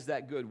and that is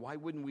that good, why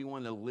wouldn't we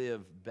want to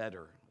live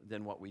better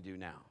than what we do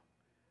now?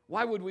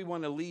 Why would we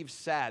want to leave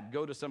sad,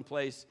 go to some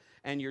place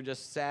and you're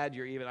just sad,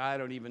 I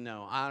don't even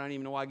know. I don't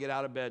even know why I get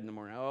out of bed in the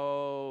morning.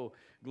 Oh,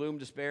 gloom,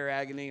 despair,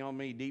 agony on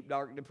me, deep,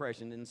 dark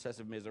depression,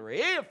 incessant misery.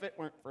 If it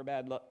weren't for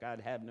bad luck,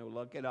 I'd have no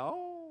luck at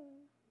all.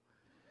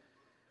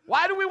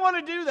 Why do we want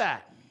to do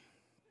that?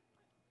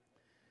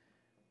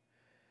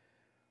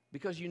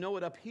 Because you know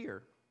it up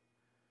here,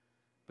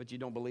 but you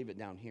don't believe it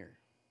down here.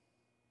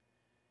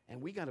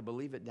 And we got to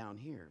believe it down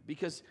here.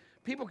 Because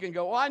people can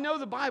go, I know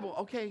the Bible.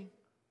 Okay,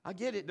 I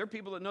get it. There are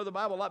people that know the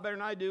Bible a lot better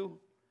than I do.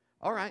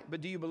 All right,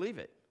 but do you believe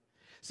it?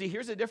 See,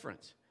 here's the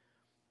difference.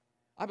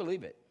 I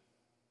believe it.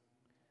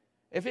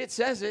 If it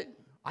says it,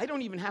 I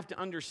don't even have to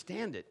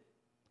understand it.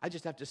 I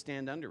just have to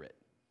stand under it.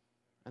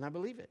 And I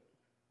believe it.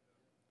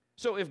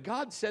 So if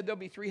God said there'll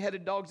be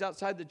 3-headed dogs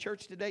outside the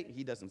church today,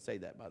 he doesn't say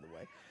that, by the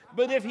way.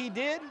 But if he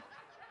did,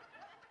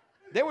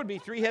 there would be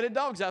 3-headed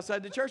dogs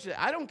outside the church today.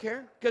 I don't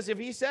care, because if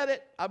he said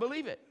it, I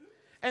believe it.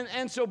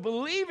 And so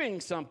believing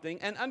something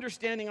and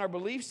understanding our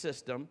belief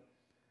system,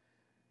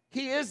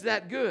 he is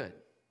that good.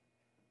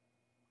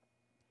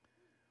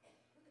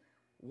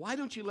 Why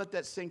don't you let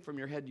that sink from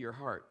your head to your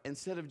heart?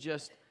 Instead of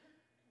just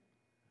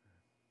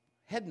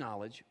head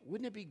knowledge,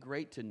 wouldn't it be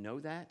great to know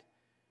that?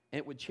 And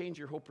it would change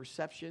your whole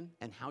perception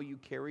and how you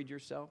carried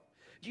yourself.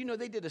 Do you know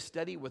they did a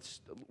study with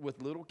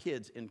little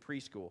kids in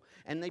preschool,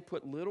 and they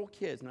put little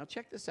kids, now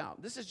check this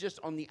out, this is just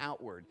on the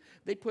outward.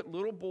 They put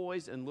little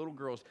boys and little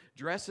girls,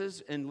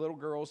 dresses and little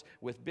girls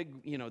with big,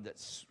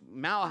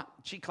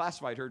 she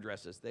classified her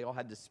dresses, they all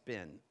had to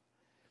spin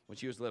when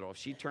she was little. If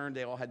she turned,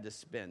 they all had to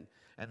spin,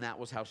 and that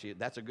was how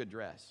that's a good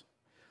dress.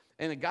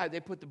 And they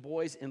put the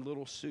boys in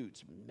little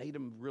suits, made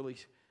them really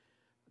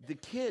the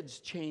kids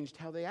changed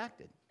how they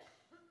acted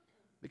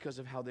because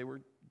of how they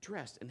were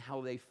dressed and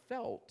how they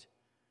felt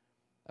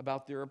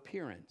about their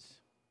appearance.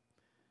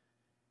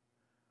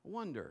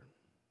 Wonder.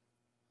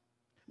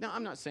 Now,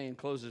 I'm not saying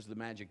clothes is the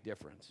magic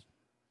difference.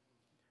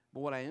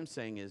 But what I am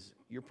saying is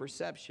your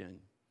perception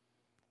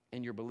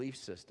and your belief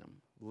system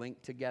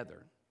linked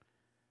together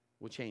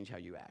will change how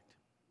you act.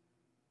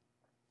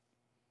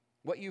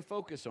 What you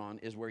focus on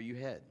is where you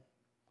head.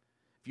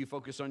 If you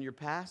focus on your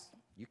past,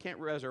 you can't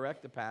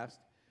resurrect the past.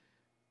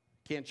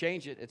 Can't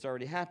change it. It's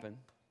already happened.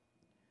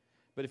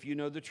 But if you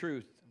know the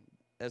truth,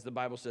 as the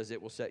Bible says,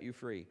 it will set you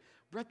free.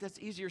 Brett, that's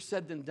easier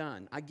said than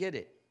done. I get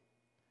it.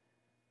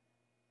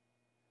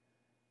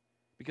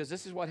 Because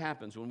this is what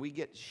happens. When we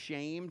get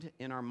shamed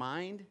in our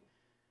mind,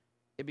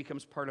 it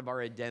becomes part of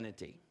our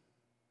identity.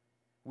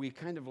 We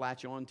kind of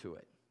latch on to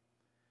it.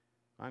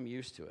 I'm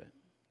used to it.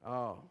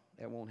 Oh,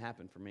 it won't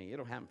happen for me.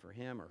 It'll happen for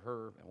him or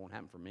her. It won't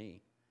happen for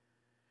me.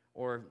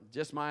 Or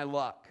just my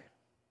luck.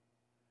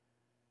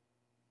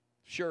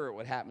 Sure, it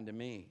would happen to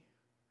me.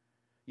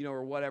 You know,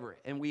 or whatever.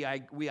 And we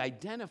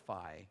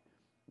identify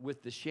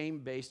with the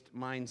shame-based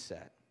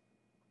mindset.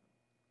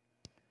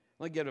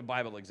 Let me give a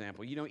Bible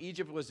example. You know,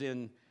 Egypt was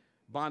in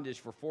bondage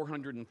for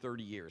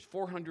 430 years.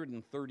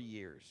 430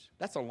 years.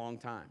 That's a long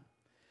time.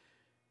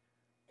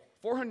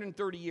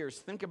 430 years.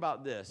 Think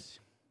about this.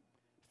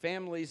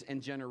 Families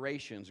and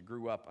generations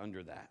grew up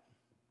under that.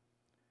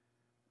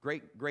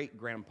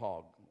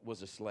 Great-great-grandpa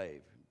was a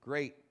slave.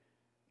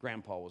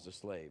 Great-grandpa was a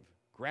slave.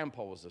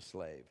 Grandpa was a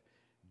slave.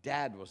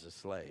 Dad was a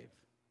slave.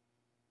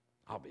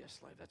 I'll be a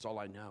slave. That's all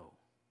I know.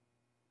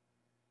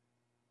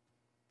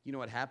 You know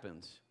what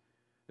happens?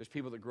 There's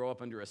people that grow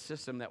up under a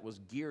system that was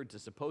geared to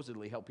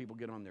supposedly help people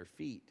get on their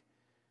feet.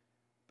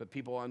 But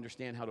people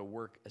understand how to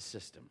work a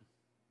system.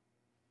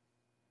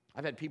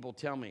 I've had people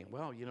tell me,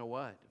 well, you know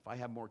what? If I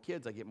have more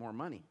kids, I get more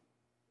money.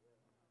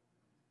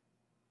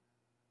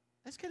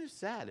 That's kind of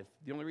sad if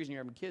the only reason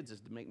you're having kids is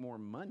to make more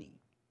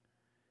money.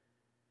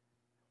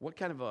 What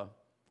kind of a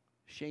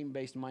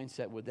shame-based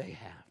mindset would they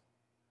have?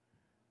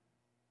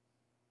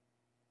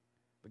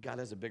 But God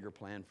has a bigger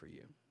plan for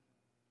you.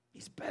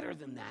 He's better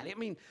than that. I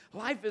mean,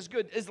 life is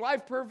good. Is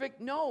life perfect?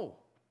 No,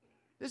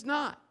 it's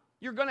not.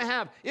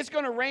 It's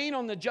going to rain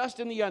on the just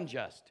and the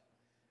unjust.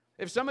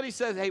 If somebody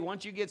says, hey,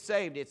 once you get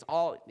saved, it's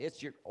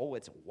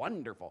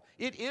wonderful.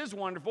 It is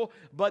wonderful,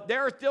 but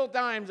there are still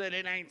times that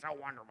it ain't so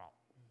wonderful.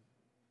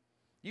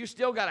 You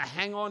still got to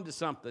hang on to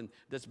something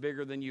that's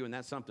bigger than you, and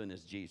that something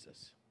is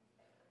Jesus.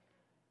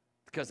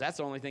 Because that's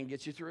the only thing that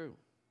gets you through.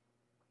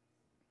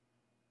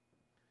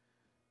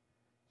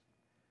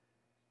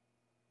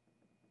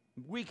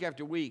 Week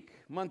after week,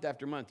 month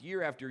after month,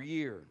 year after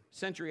year,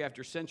 century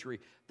after century,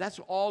 that's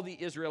all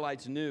the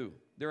Israelites knew.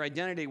 Their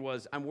identity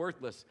was, I'm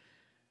worthless.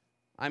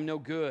 I'm no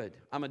good.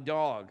 I'm a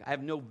dog. I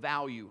have no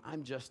value.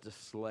 I'm just a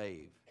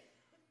slave.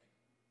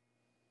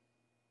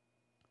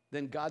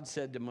 Then God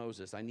said to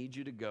Moses, I need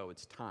you to go.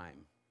 It's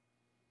time.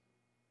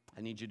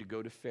 I need you to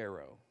go to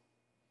Pharaoh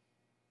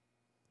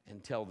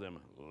and tell them,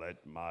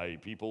 let my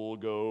people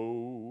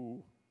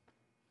go.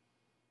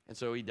 And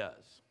so he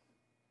does.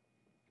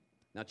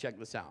 Now check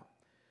this out.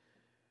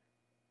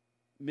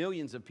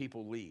 Millions of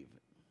people leave.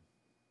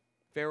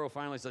 Pharaoh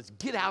finally says,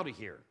 get out of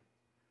here.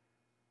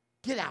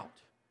 Get out.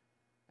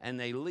 And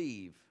they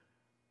leave.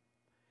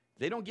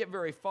 They don't get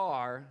very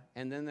far,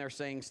 and then they're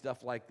saying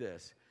stuff like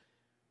this.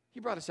 He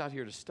brought us out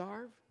here to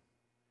starve?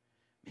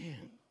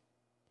 Man,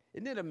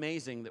 isn't it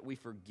amazing that we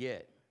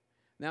forget?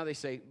 Now they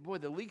say, boy,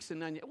 the leeks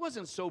and onions, it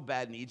wasn't so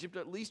bad in Egypt.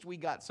 At least we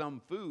got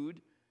some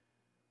food.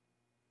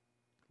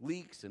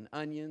 Leeks and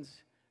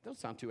onions, don't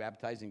sound too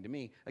appetizing to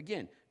me.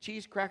 Again,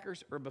 cheese,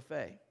 crackers, or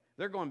buffet.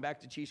 They're going back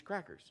to cheese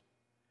crackers.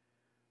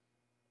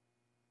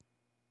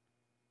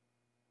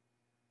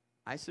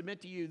 I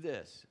submit to you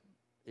this.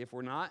 If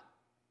we're not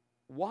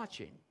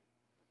watching,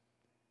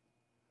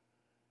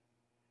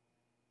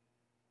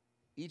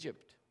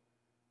 Egypt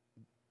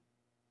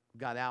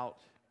got out.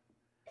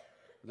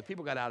 The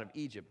people got out of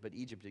Egypt, but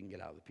Egypt didn't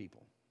get out of the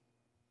people.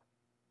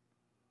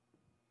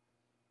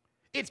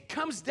 It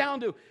comes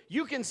down to,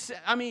 you can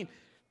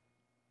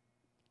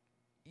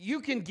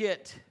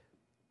get,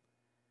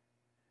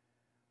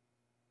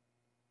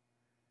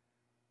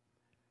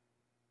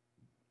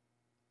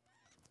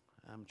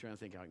 I'm trying to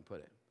think how I can put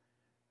it.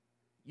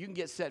 You can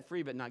get set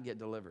free but not get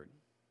delivered.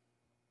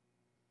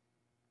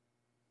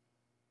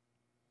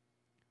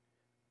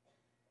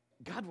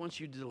 God wants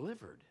you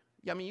delivered.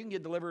 Yeah, I mean, you can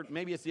get delivered.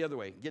 Maybe it's the other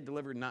way. Get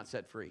delivered and not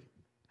set free.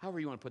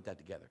 However you want to put that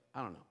together.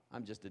 I don't know.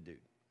 I'm just a dude.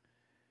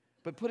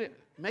 But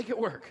make it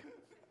work.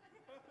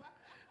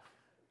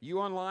 You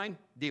online?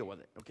 Deal with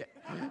it, okay?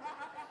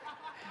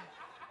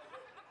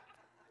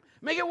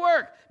 Make it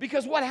work.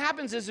 Because what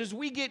happens is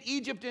we get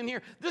Egypt in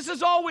here. This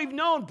is all we've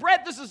known.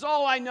 Brett, this is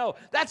all I know.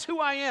 That's who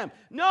I am.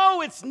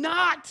 No, it's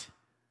not.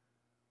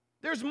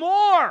 There's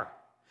more.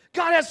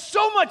 God has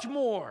so much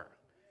more.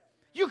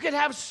 You could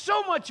have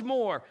so much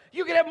more.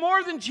 You could have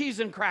more than cheese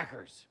and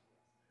crackers.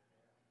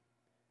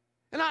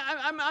 And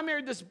I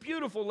married this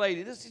beautiful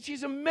lady.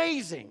 She's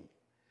amazing.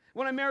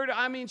 When I married her,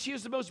 I mean, she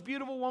was the most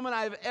beautiful woman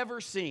I've ever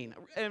seen.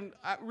 And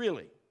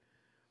really.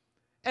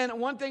 And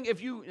one thing,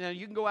 if you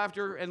can go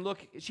after her and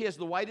look, she has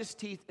the whitest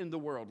teeth in the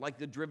world, like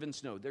the driven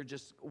snow. They're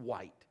just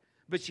white.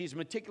 But she's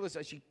meticulous.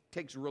 She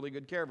takes really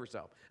good care of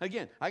herself.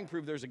 Again, I can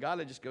prove there's a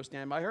God. I just go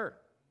stand by her.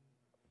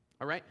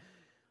 All right?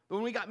 But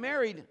when we got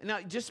married,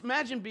 now just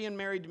imagine being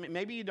married to me.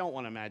 Maybe you don't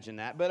want to imagine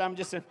that, but I'm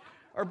just,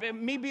 or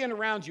me being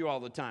around you all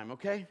the time,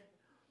 okay?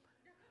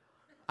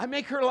 I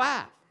make her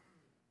laugh.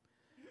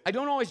 I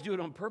don't always do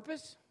it on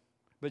purpose,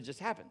 but it just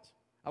happens.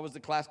 I was the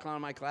class clown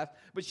in my class,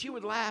 but she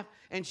would laugh,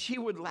 and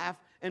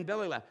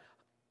belly laugh.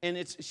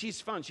 And she's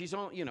fun. She's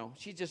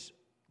she's just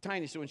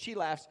tiny, so when she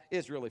laughs,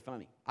 it's really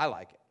funny. I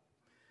like it.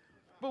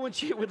 But when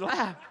she would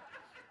laugh,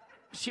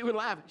 she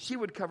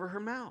would cover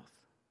her mouth.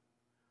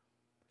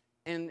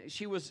 And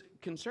she was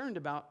concerned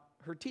about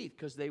her teeth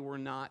because they were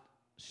not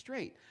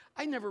straight.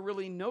 I never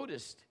really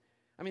noticed.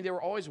 I mean, they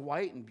were always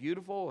white and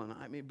beautiful,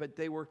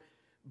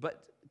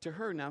 but to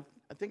her, now,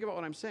 think about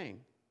what I'm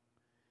saying.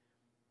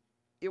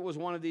 It was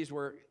one of these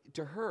where,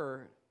 to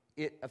her,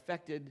 it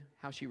affected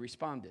how she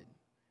responded.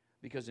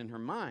 Because in her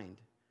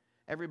mind,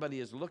 everybody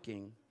is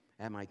looking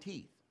at my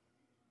teeth.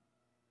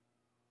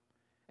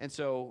 And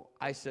so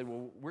I said,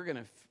 well, we're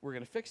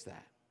gonna fix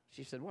that.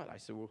 She said, what? I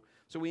said, well,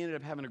 so we ended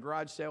up having a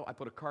garage sale. I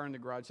put a car in the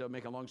garage sale.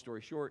 Make a long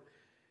story short,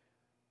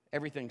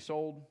 everything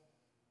sold.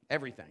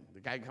 Everything.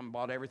 The guy come and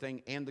bought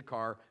everything and the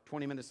car.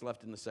 20 minutes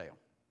left in the sale.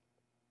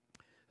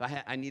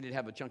 I needed to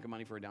have a chunk of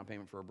money for a down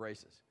payment for her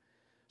braces.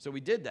 So we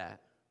did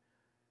that,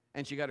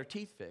 and she got her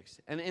teeth fixed.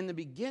 And in the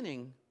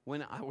beginning,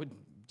 when I would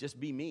just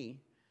be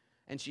me,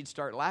 and she'd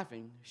start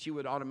laughing, she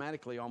would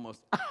automatically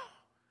almost,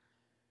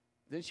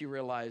 Then she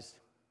realized,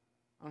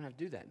 I don't have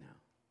to do that now.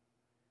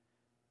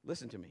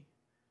 Listen to me,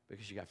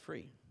 because she got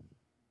free.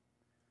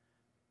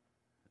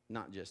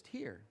 Not just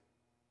here,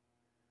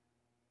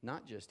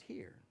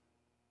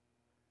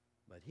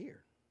 but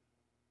here.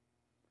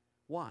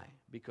 Why?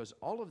 Because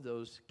all of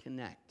those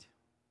connect.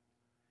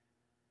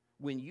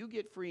 When you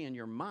get free in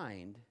your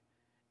mind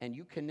and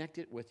you connect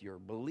it with your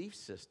belief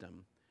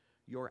system,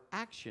 your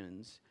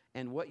actions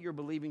and what you're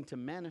believing to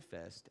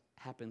manifest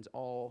happens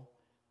all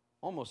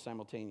almost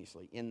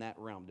simultaneously in that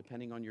realm,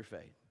 depending on your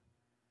faith.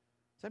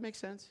 Does that make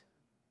sense?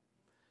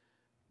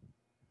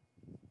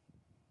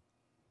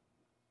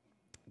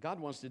 God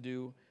wants to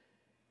do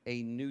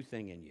a new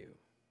thing in you.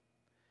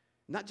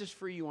 Not just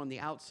free you on the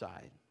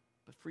outside,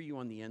 but free you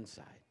on the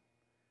inside.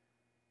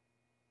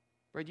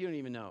 Right? You don't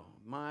even know.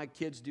 My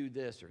kids do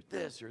this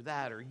or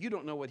that, or you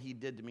don't know what he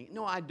did to me.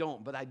 No, I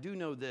don't, but I do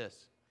know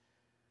this.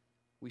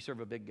 We serve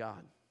a big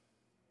God.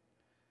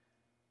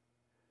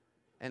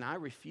 And I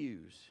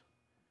refuse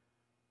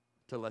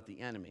to let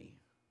the enemy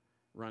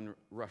run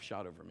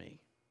roughshod over me.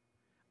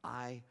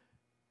 I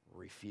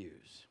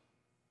refuse.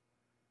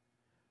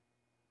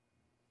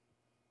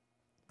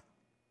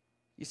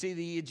 You see,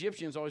 the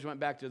Egyptians always went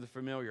back to the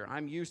familiar.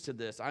 I'm used to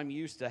this. I'm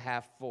used to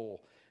half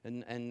full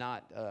and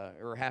not,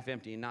 or half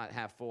empty and not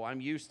half full.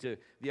 I'm used to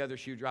the other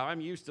shoe drop.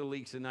 I'm used to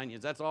leeks and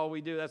onions. That's all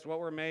we do. That's what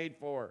we're made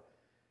for.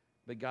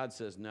 But God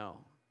says no.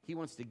 He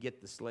wants to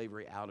get the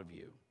slavery out of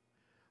you,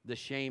 the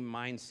shame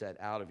mindset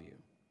out of you.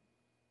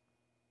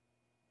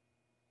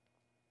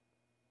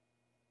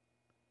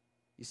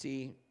 You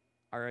see,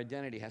 our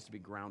identity has to be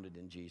grounded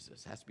in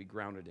Jesus, has to be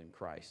grounded in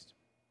Christ.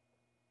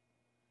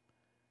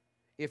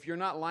 If you're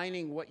not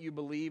lining what you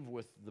believe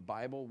with the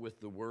Bible, with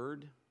the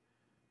Word,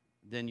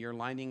 then you're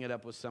lining it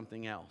up with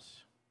something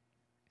else.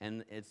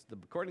 And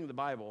according to the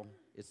Bible,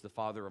 it's the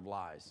father of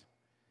lies.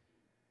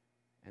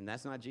 And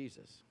that's not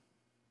Jesus.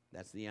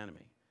 That's the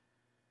enemy.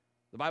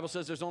 The Bible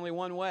says there's only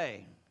one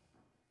way.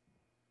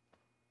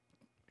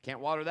 Can't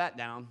water that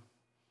down.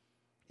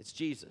 It's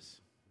Jesus.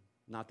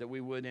 Not that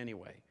we would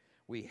anyway.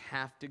 We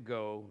have to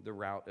go the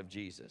route of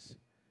Jesus.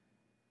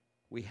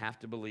 We have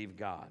to believe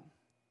God.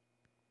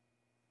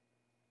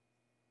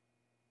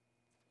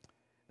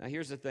 Now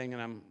here's the thing,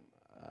 and I'm,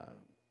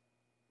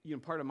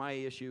 part of my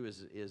issue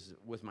is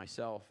with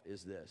myself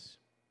is this.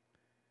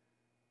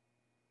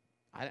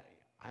 I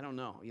don't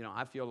know.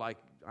 I feel like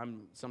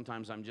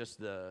sometimes I'm just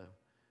the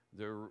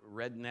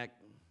redneck.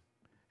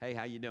 Hey,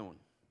 how you doing?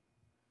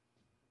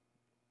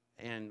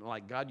 And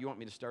like, God, you want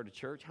me to start a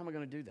church? How am I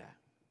going to do that?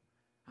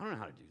 I don't know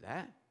how to do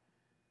that.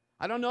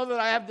 I don't know that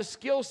I have the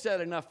skill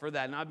set enough for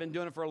that. And I've been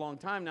doing it for a long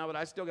time now, but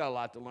I still got a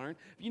lot to learn.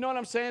 You know what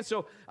I'm saying?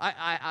 So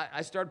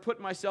I started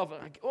putting myself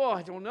like,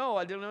 I don't know.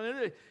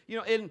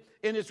 And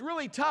it's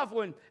really tough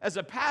when, as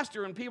a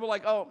pastor, and people are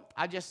like,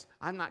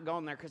 I'm not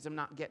going there because I'm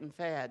not getting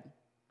fed.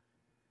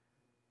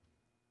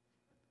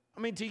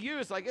 I mean, to you,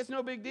 it's like, it's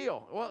no big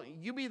deal. Well,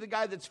 you be the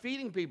guy that's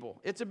feeding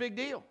people. It's a big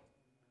deal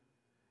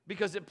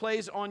because it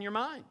plays on your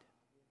mind,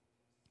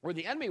 or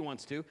the enemy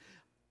wants to.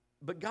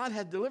 But God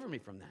had delivered me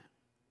from that.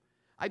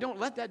 I don't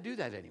let that do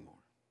that anymore.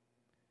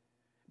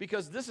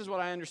 Because this is what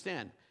I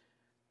understand.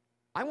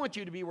 I want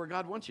you to be where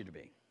God wants you to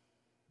be.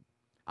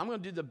 I'm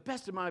going to do the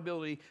best of my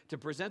ability to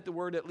present the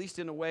word, at least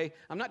in a way.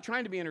 I'm not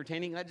trying to be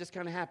entertaining. That just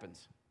kind of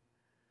happens.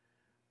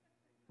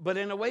 But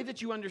in a way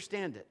that you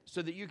understand it,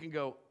 so that you can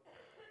go,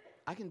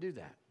 I can do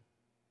that.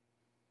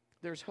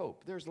 there's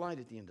hope. There's light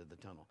at the end of the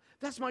tunnel.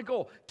 That's my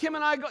goal. Kim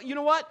and I go, you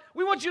know what?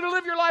 We want you to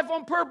live your life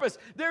on purpose.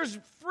 There's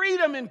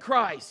freedom in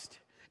Christ,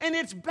 and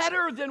it's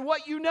better than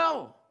what you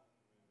know.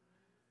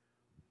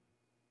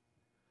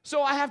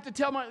 So I have to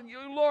tell my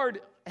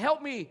Lord,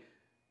 help me.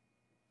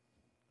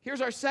 Here's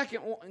our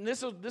second one, and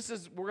this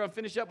is we're going to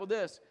finish up with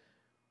this.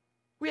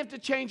 We have to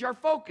change our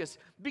focus,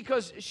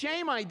 because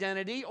shame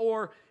identity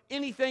or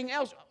anything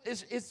else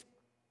it's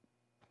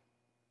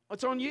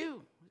on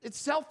you. It's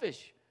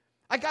selfish.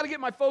 I got to get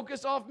my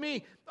focus off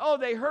me. Oh,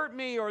 they hurt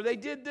me, or they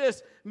did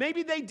this.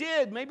 Maybe they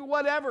did, maybe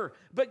whatever.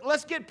 But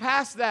let's get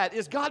past that.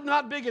 Is God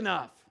not big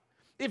enough?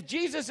 If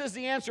Jesus is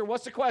the answer,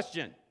 what's the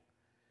question?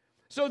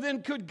 So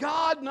then could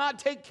God not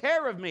take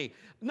care of me?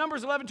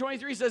 Numbers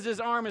 11:23 says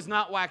his arm is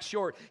not waxed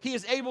short. He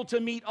is able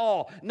to meet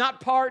all. Not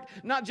part,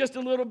 not just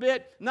a little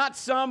bit, not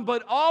some,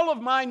 but all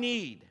of my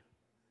need.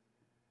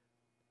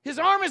 His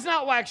arm is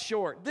not waxed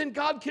short. Then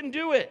God can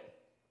do it.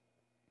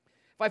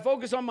 If I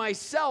focus on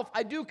myself,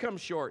 I do come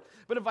short.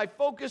 But if I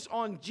focus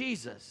on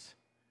Jesus,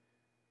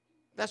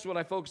 that's what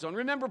I focus on.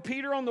 Remember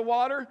Peter on the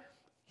water?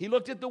 He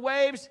looked at the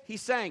waves, he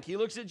sank. He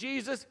looks at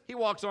Jesus, he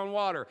walks on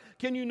water.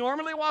 Can you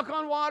normally walk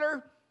on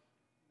water?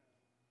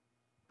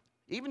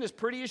 Even as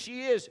pretty as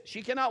she is,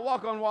 she cannot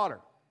walk on water.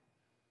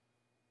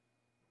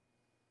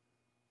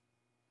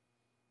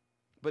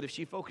 But if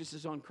she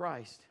focuses on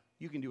Christ,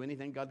 you can do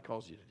anything God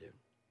calls you to do,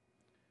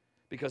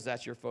 because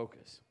that's your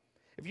focus.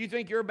 If you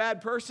think you're a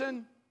bad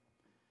person,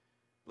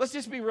 let's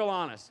just be real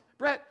honest.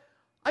 Brett,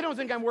 I don't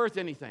think I'm worth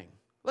anything.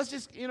 Let's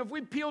just, if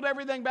we peeled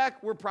everything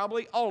back, we're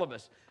probably, all of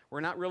us,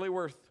 we're not really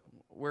worth,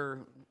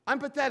 I'm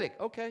pathetic.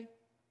 Okay.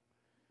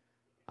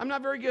 I'm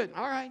not very good.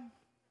 All right.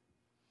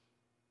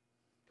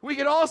 We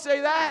could all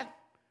say that,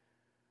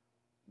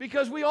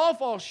 because we all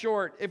fall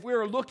short if we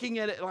were looking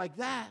at it like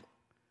that.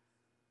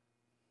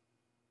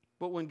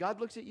 But when God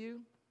looks at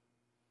you,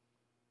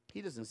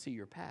 he doesn't see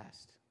your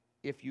past.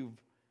 If you've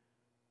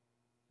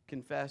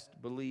confessed,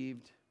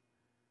 believed,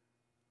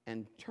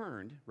 and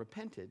turned,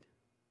 repented,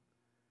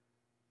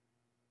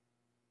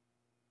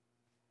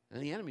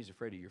 and the enemy's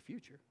afraid of your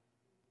future,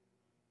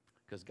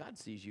 because God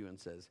sees you and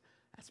says,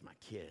 that's my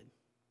kid.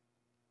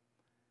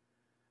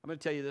 I'm going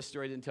to tell you this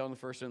story I didn't tell in the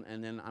first one,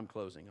 and then I'm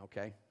closing,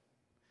 okay?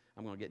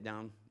 I'm going to get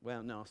down.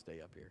 Well, no, I'll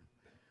stay up here.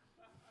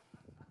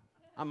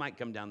 I might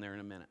come down there in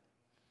a minute.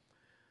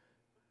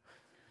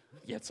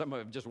 Yeah, some of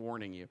them just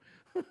warning you.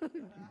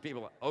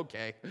 People are,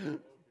 okay,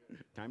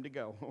 time to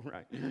go. All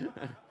right.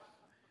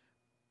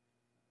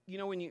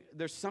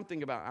 There's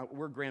something about,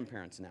 we're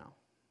grandparents now.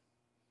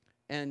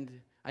 And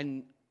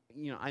I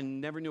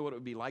never knew what it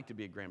would be like to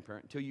be a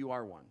grandparent until you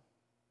are one.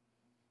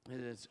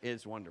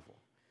 It's wonderful.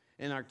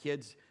 And our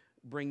kids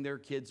bring their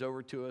kids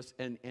over to us,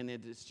 and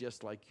it is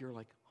just like, you're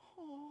like,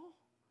 oh.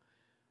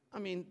 I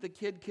mean, the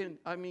kid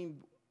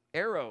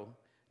Arrow,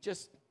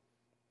 just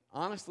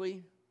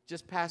honestly,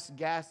 just passed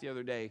gas the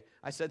other day.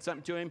 I said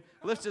something to him,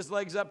 lifts his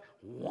legs up,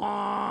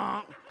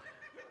 wah.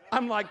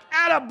 I'm like,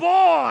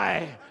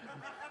 attaboy.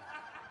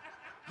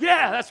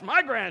 Yeah, that's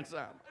my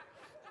grandson.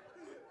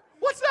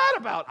 What's that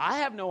about? I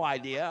have no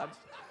idea.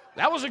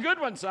 That was a good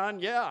one, son.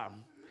 Yeah.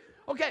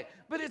 Okay,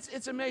 but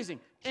it's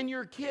amazing. And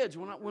your kids,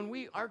 when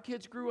our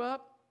kids grew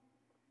up,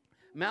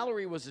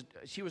 Mallory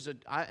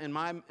in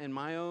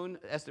my own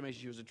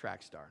estimation, she was a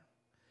track star.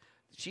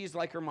 She's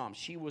like her mom.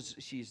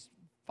 She's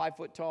 5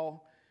 foot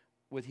tall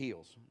with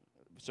heels,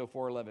 so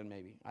 4'11"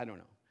 maybe. I don't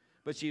know,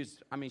 but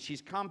she's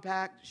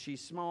compact.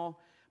 She's small,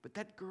 but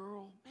that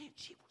girl, man,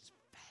 she was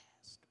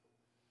fast.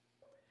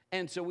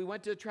 And so we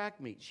went to a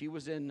track meet. She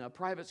was in a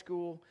private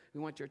school.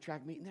 We went to a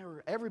track meet,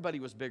 and everybody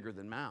was bigger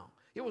than Mal.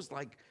 It was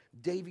like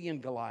Davy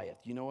and Goliath,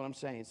 you know what I'm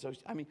saying? So,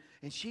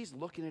 and she's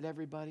looking at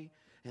everybody,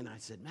 and I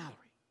said, Mallory,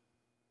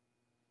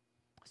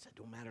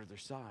 don't matter their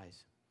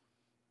size.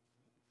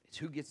 It's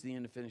who gets to the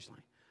end of the finish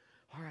line.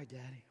 All right,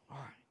 Daddy, all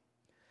right.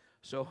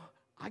 So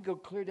I go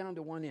clear down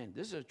to one end.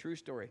 This is a true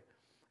story.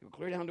 I go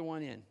clear down to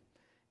one end,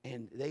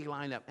 and they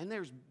line up. And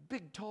there's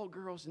big, tall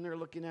girls, and they're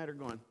looking at her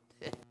going,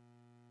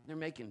 they're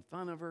making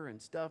fun of her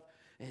and stuff.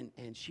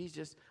 And she's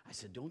just, I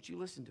said, don't you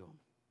listen to them.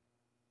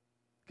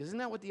 Because isn't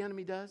that what the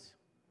enemy does?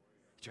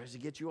 He tries to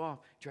get you off.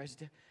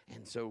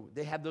 And so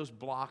they have those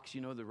blocks,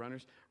 the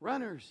runners.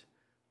 Runners,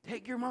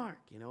 take your mark.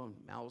 And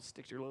Mal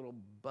sticks her little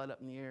butt up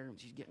in the air, and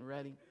she's getting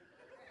ready.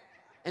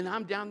 And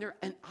I'm down there,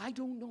 and I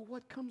don't know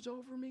what comes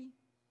over me.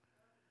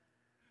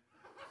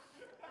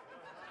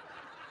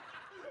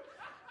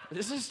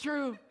 This is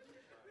true.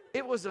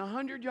 It was a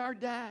 100-yard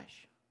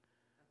dash.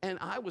 And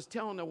I was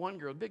telling the one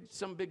girl,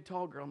 some big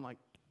tall girl, I'm like,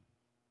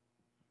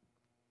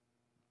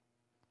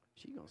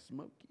 she gonna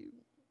smoke you.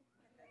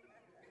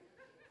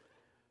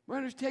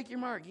 Runners, take your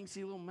mark. You can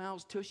see little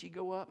Mal's tushy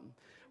go up. And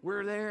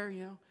we're there,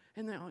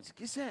 and then it's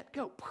get set,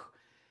 go.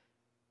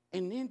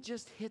 And then it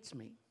just hits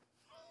me.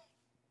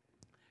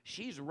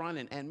 She's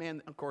running, and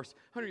man, of course,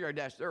 100-yard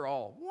dash, they're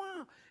all,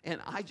 wow. And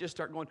I just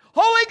start going,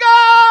 Holy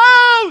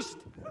Ghost!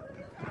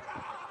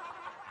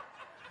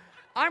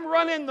 I'm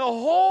running the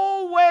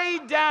whole way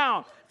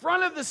down,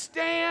 front of the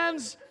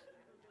stands,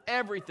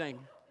 everything.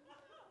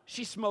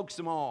 She smokes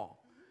them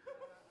all.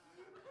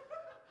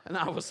 And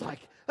I was like,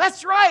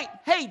 that's right.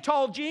 Hey,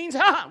 tall jeans,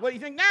 huh? What do you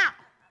think now?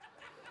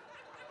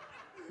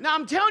 Now,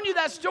 I'm telling you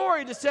that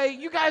story to say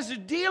you guys are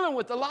dealing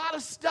with a lot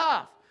of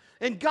stuff.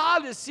 And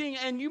God is seeing,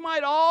 and you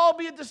might all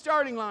be at the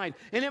starting line.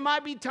 And it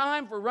might be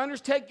time for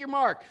runners take your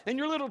mark. And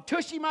your little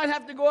tushy might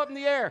have to go up in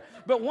the air.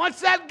 But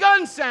once that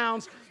gun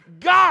sounds,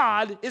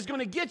 God is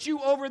going to get you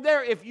over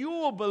there if you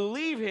will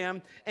believe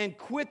him and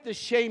quit the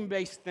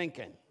shame-based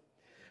thinking.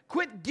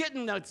 Quit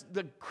getting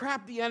the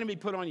crap the enemy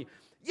put on you.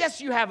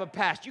 Yes, you have a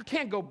past. You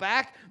can't go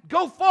back.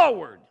 Go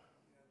forward.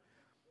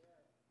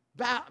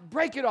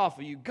 Break it off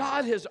of you.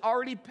 God has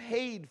already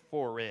paid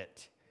for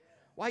it.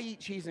 Why eat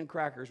cheese and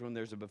crackers when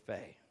there's a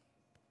buffet?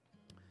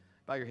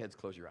 Bow your heads,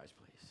 close your eyes,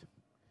 please.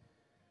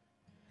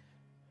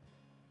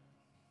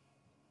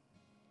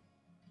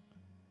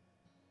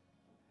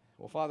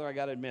 Well, Father, I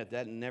got to admit,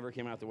 that never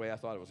came out the way I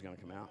thought it was going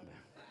to come out.